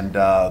 and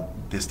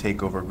this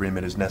takeover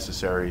agreement is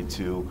necessary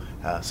to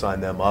sign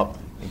them up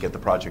and get the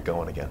project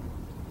going again.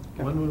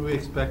 When would we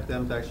expect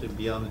them to actually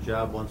be on the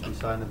job once we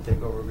sign the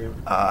takeover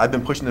agreement? I've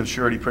been pushing the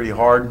surety pretty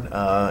hard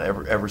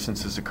ever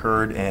since this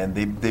occurred, and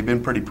they've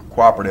been pretty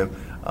cooperative.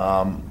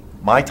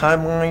 My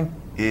timeline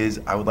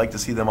is I would like to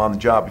see them on the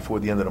job before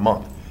the end of the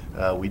month.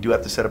 We do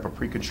have to set up a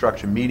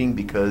pre-construction meeting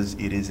because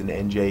it is an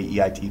NJ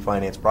EIT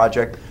finance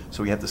project,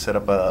 so we have to set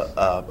up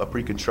a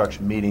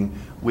pre-construction meeting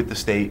with the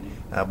state.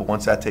 But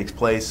once that takes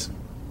place,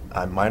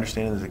 my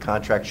understanding is the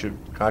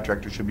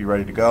contractor should be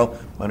ready to go.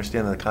 My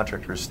understanding the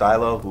contractor is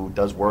Stylo, who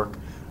does work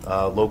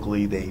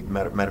locally. They,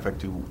 matter of fact,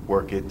 do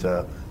work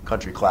at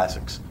Country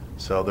Classics.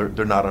 So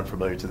they're not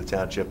unfamiliar to the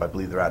township. I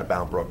believe they're out of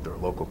Bound Brook. They're a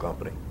local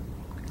company.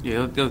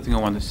 Yeah, the other thing I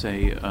wanted to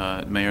say,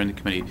 Mayor and the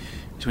committee,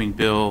 between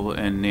Bill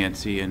and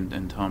Nancy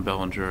and Tom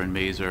Bellinger and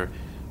Mazer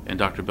and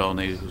Dr.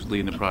 Belnay, who's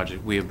leading the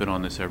project, we have been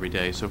on this every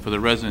day. So for the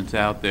residents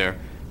out there,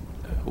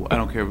 I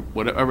don't care,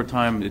 whatever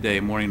time of the day,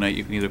 morning, night,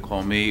 you can either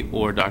call me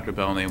or Dr.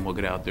 Belnay and we'll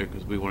get out there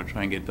because we want to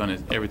try and get done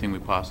everything we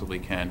possibly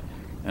can.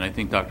 And I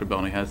think Dr.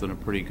 Belnay has done a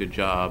pretty good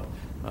job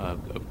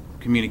of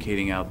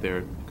communicating out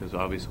there because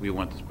obviously we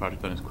want this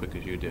project done as quick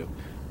as you do.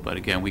 But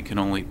again, we can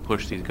only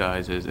push these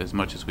guys as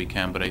much as we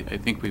can, but I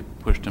think we've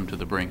pushed them to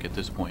the brink at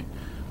this point.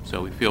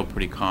 So we feel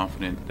pretty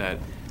confident that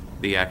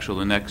the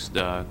next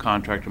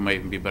contractor might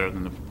even be better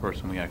than the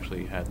person we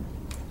actually had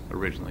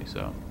originally.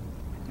 So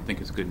I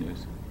think it's good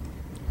news.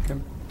 Okay.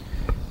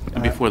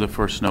 And before the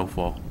first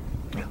snowfall.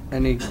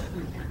 Any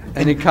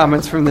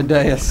comments from the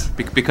dais?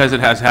 Because it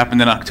has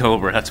happened in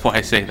October. That's why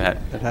I say that.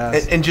 It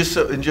has. And just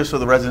so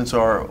the residents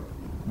are,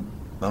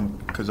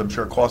 because I'm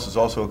sure cost is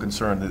also a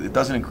concern, it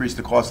doesn't increase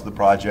the cost of the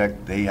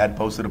project. They had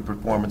posted a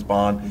performance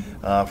bond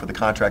for the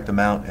contract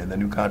amount, and the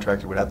new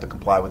contractor would have to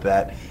comply with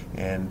that,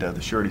 and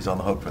the surety's on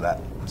the hook for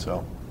that.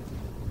 So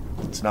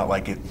it's not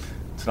like it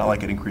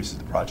increases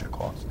the project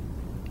cost.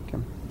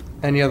 Okay.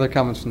 Any other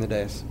comments from the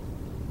dais?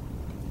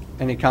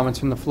 Any comments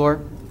from the floor?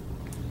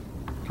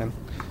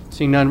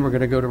 Seeing none, we're going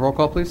to go to roll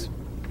call, please.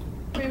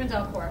 Freeman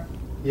Delcor.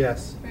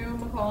 Yes. Freeman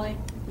McColley.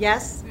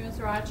 Yes. Freeman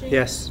Sirachi.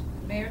 Yes.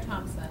 Mayor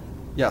Thompson.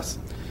 Yes.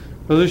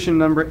 Resolution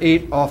number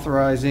 8,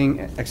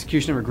 authorizing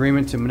execution of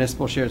agreement to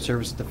municipal shared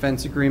services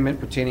defense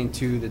agreement pertaining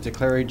to the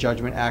declaratory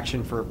judgment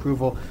action for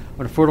approval of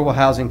an affordable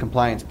housing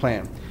compliance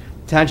plan.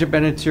 Township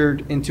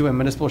entered into a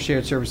municipal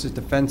shared services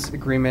defense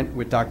agreement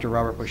with Dr.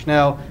 Robert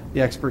Bushnell,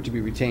 the expert to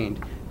be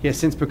retained. He has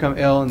since become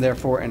ill, and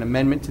therefore an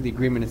amendment to the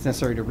agreement is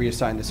necessary to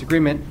reassign this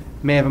agreement.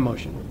 May I have a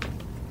motion?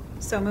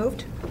 So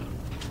moved.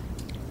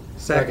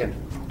 Second.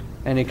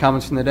 Any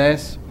comments from the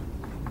dais?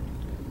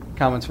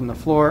 Comments from the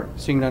floor?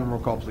 Seeing none, roll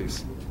call,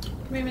 please.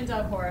 Freeman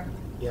Delcor.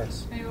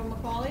 Yes. Freeman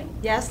McColley.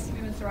 Yes.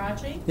 Freeman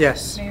Sirachi.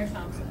 Yes. Mayor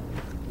Thompson.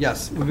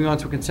 Yes. Moving on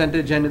to a consent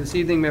agenda this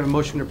evening, may I have a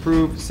motion to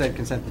approve said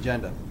consent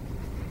agenda?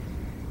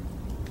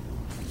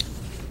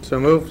 So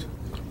moved.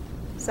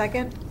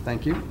 Second.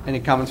 Thank you. Any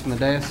comments from the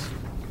dais?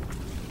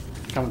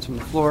 Comments from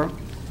the floor?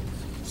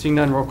 Seeing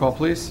none, roll call,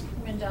 please.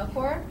 Freeman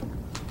Delcor.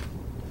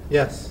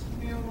 Yes.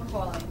 Freeman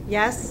McColley.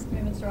 Yes.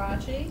 Freeman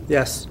Sirachi.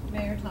 Yes.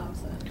 Mayor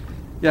Thompson.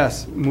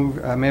 Yes.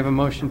 May I have a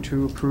motion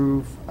to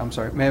approve,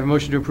 may I have a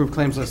motion to approve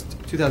claims list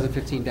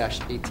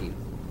 2015-18?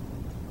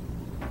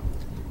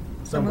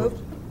 So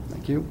moved.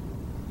 Thank you.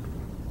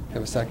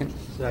 Have a second?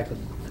 Second.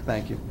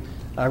 Thank you.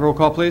 Roll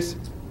call, please.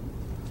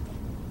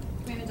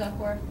 Freeman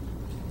Delcor.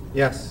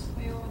 Yes.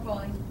 Freeman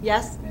McColley.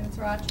 Yes. Freeman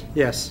Sirachi.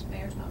 Yes.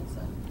 Mayor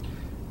Thompson.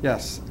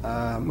 Yes.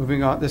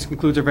 Moving on, this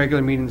concludes our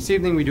regular meeting this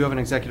evening. We do have an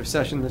executive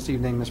session this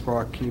evening. Ms.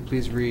 Brock, can you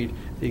please read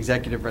the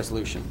executive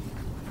resolution?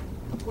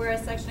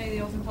 Whereas Section 8 of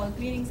the Open Public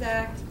Meetings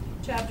Act,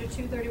 Chapter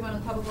 231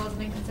 of the Public Laws of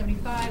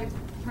 1975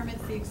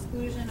 permits the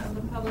exclusion of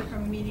the public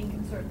from a meeting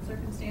in certain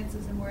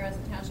circumstances, and whereas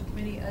the Township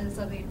Committee is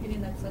of the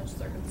opinion that such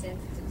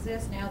circumstances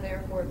exist, now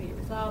therefore be it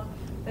resolved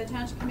by the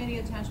Township Committee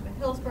of the Township of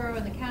Hillsborough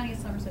and the County of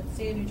Somerset,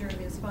 State of New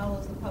Jersey as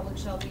follows: the public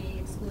shall be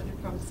excluded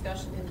from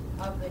discussion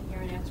of the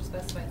hereinafter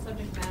specified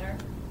subject matter.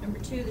 Number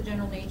 2, the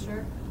general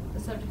nature. The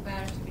subject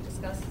matter to be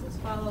discussed is as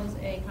follows: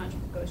 A,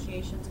 contract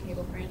negotiations,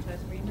 cable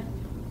franchise agreement.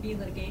 B,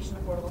 litigation,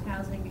 affordable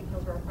housing, and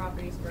Hillsborough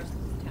properties versus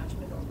the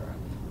Township of Hillsborough.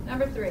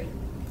 Number 3,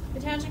 the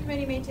Township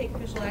Committee may take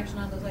official action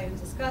on those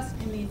items discussed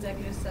in the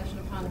executive session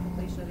upon the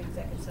completion of the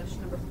executive session.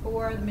 Number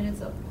 4, the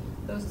minutes of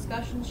those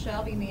discussions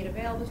shall be made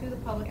available to the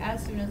public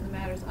as soon as the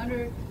matters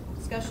under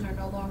discussion are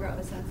no longer of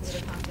a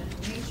sensitive or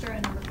confidential nature.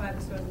 And number 5,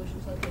 this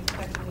resolution shall take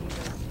effect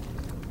immediately.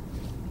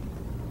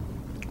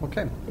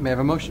 Okay. May I have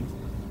a motion?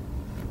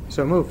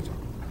 So moved.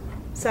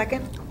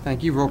 Second.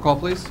 Thank you. Roll call,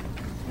 please.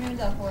 Freeman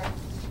Delcor.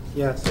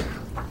 Yes.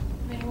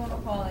 Freeman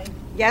McColley.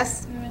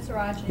 Yes. Freeman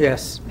Sirachi.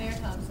 Yes. Mayor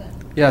Thompson.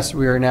 Yes,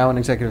 we are now in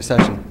executive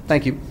session.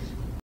 Thank you.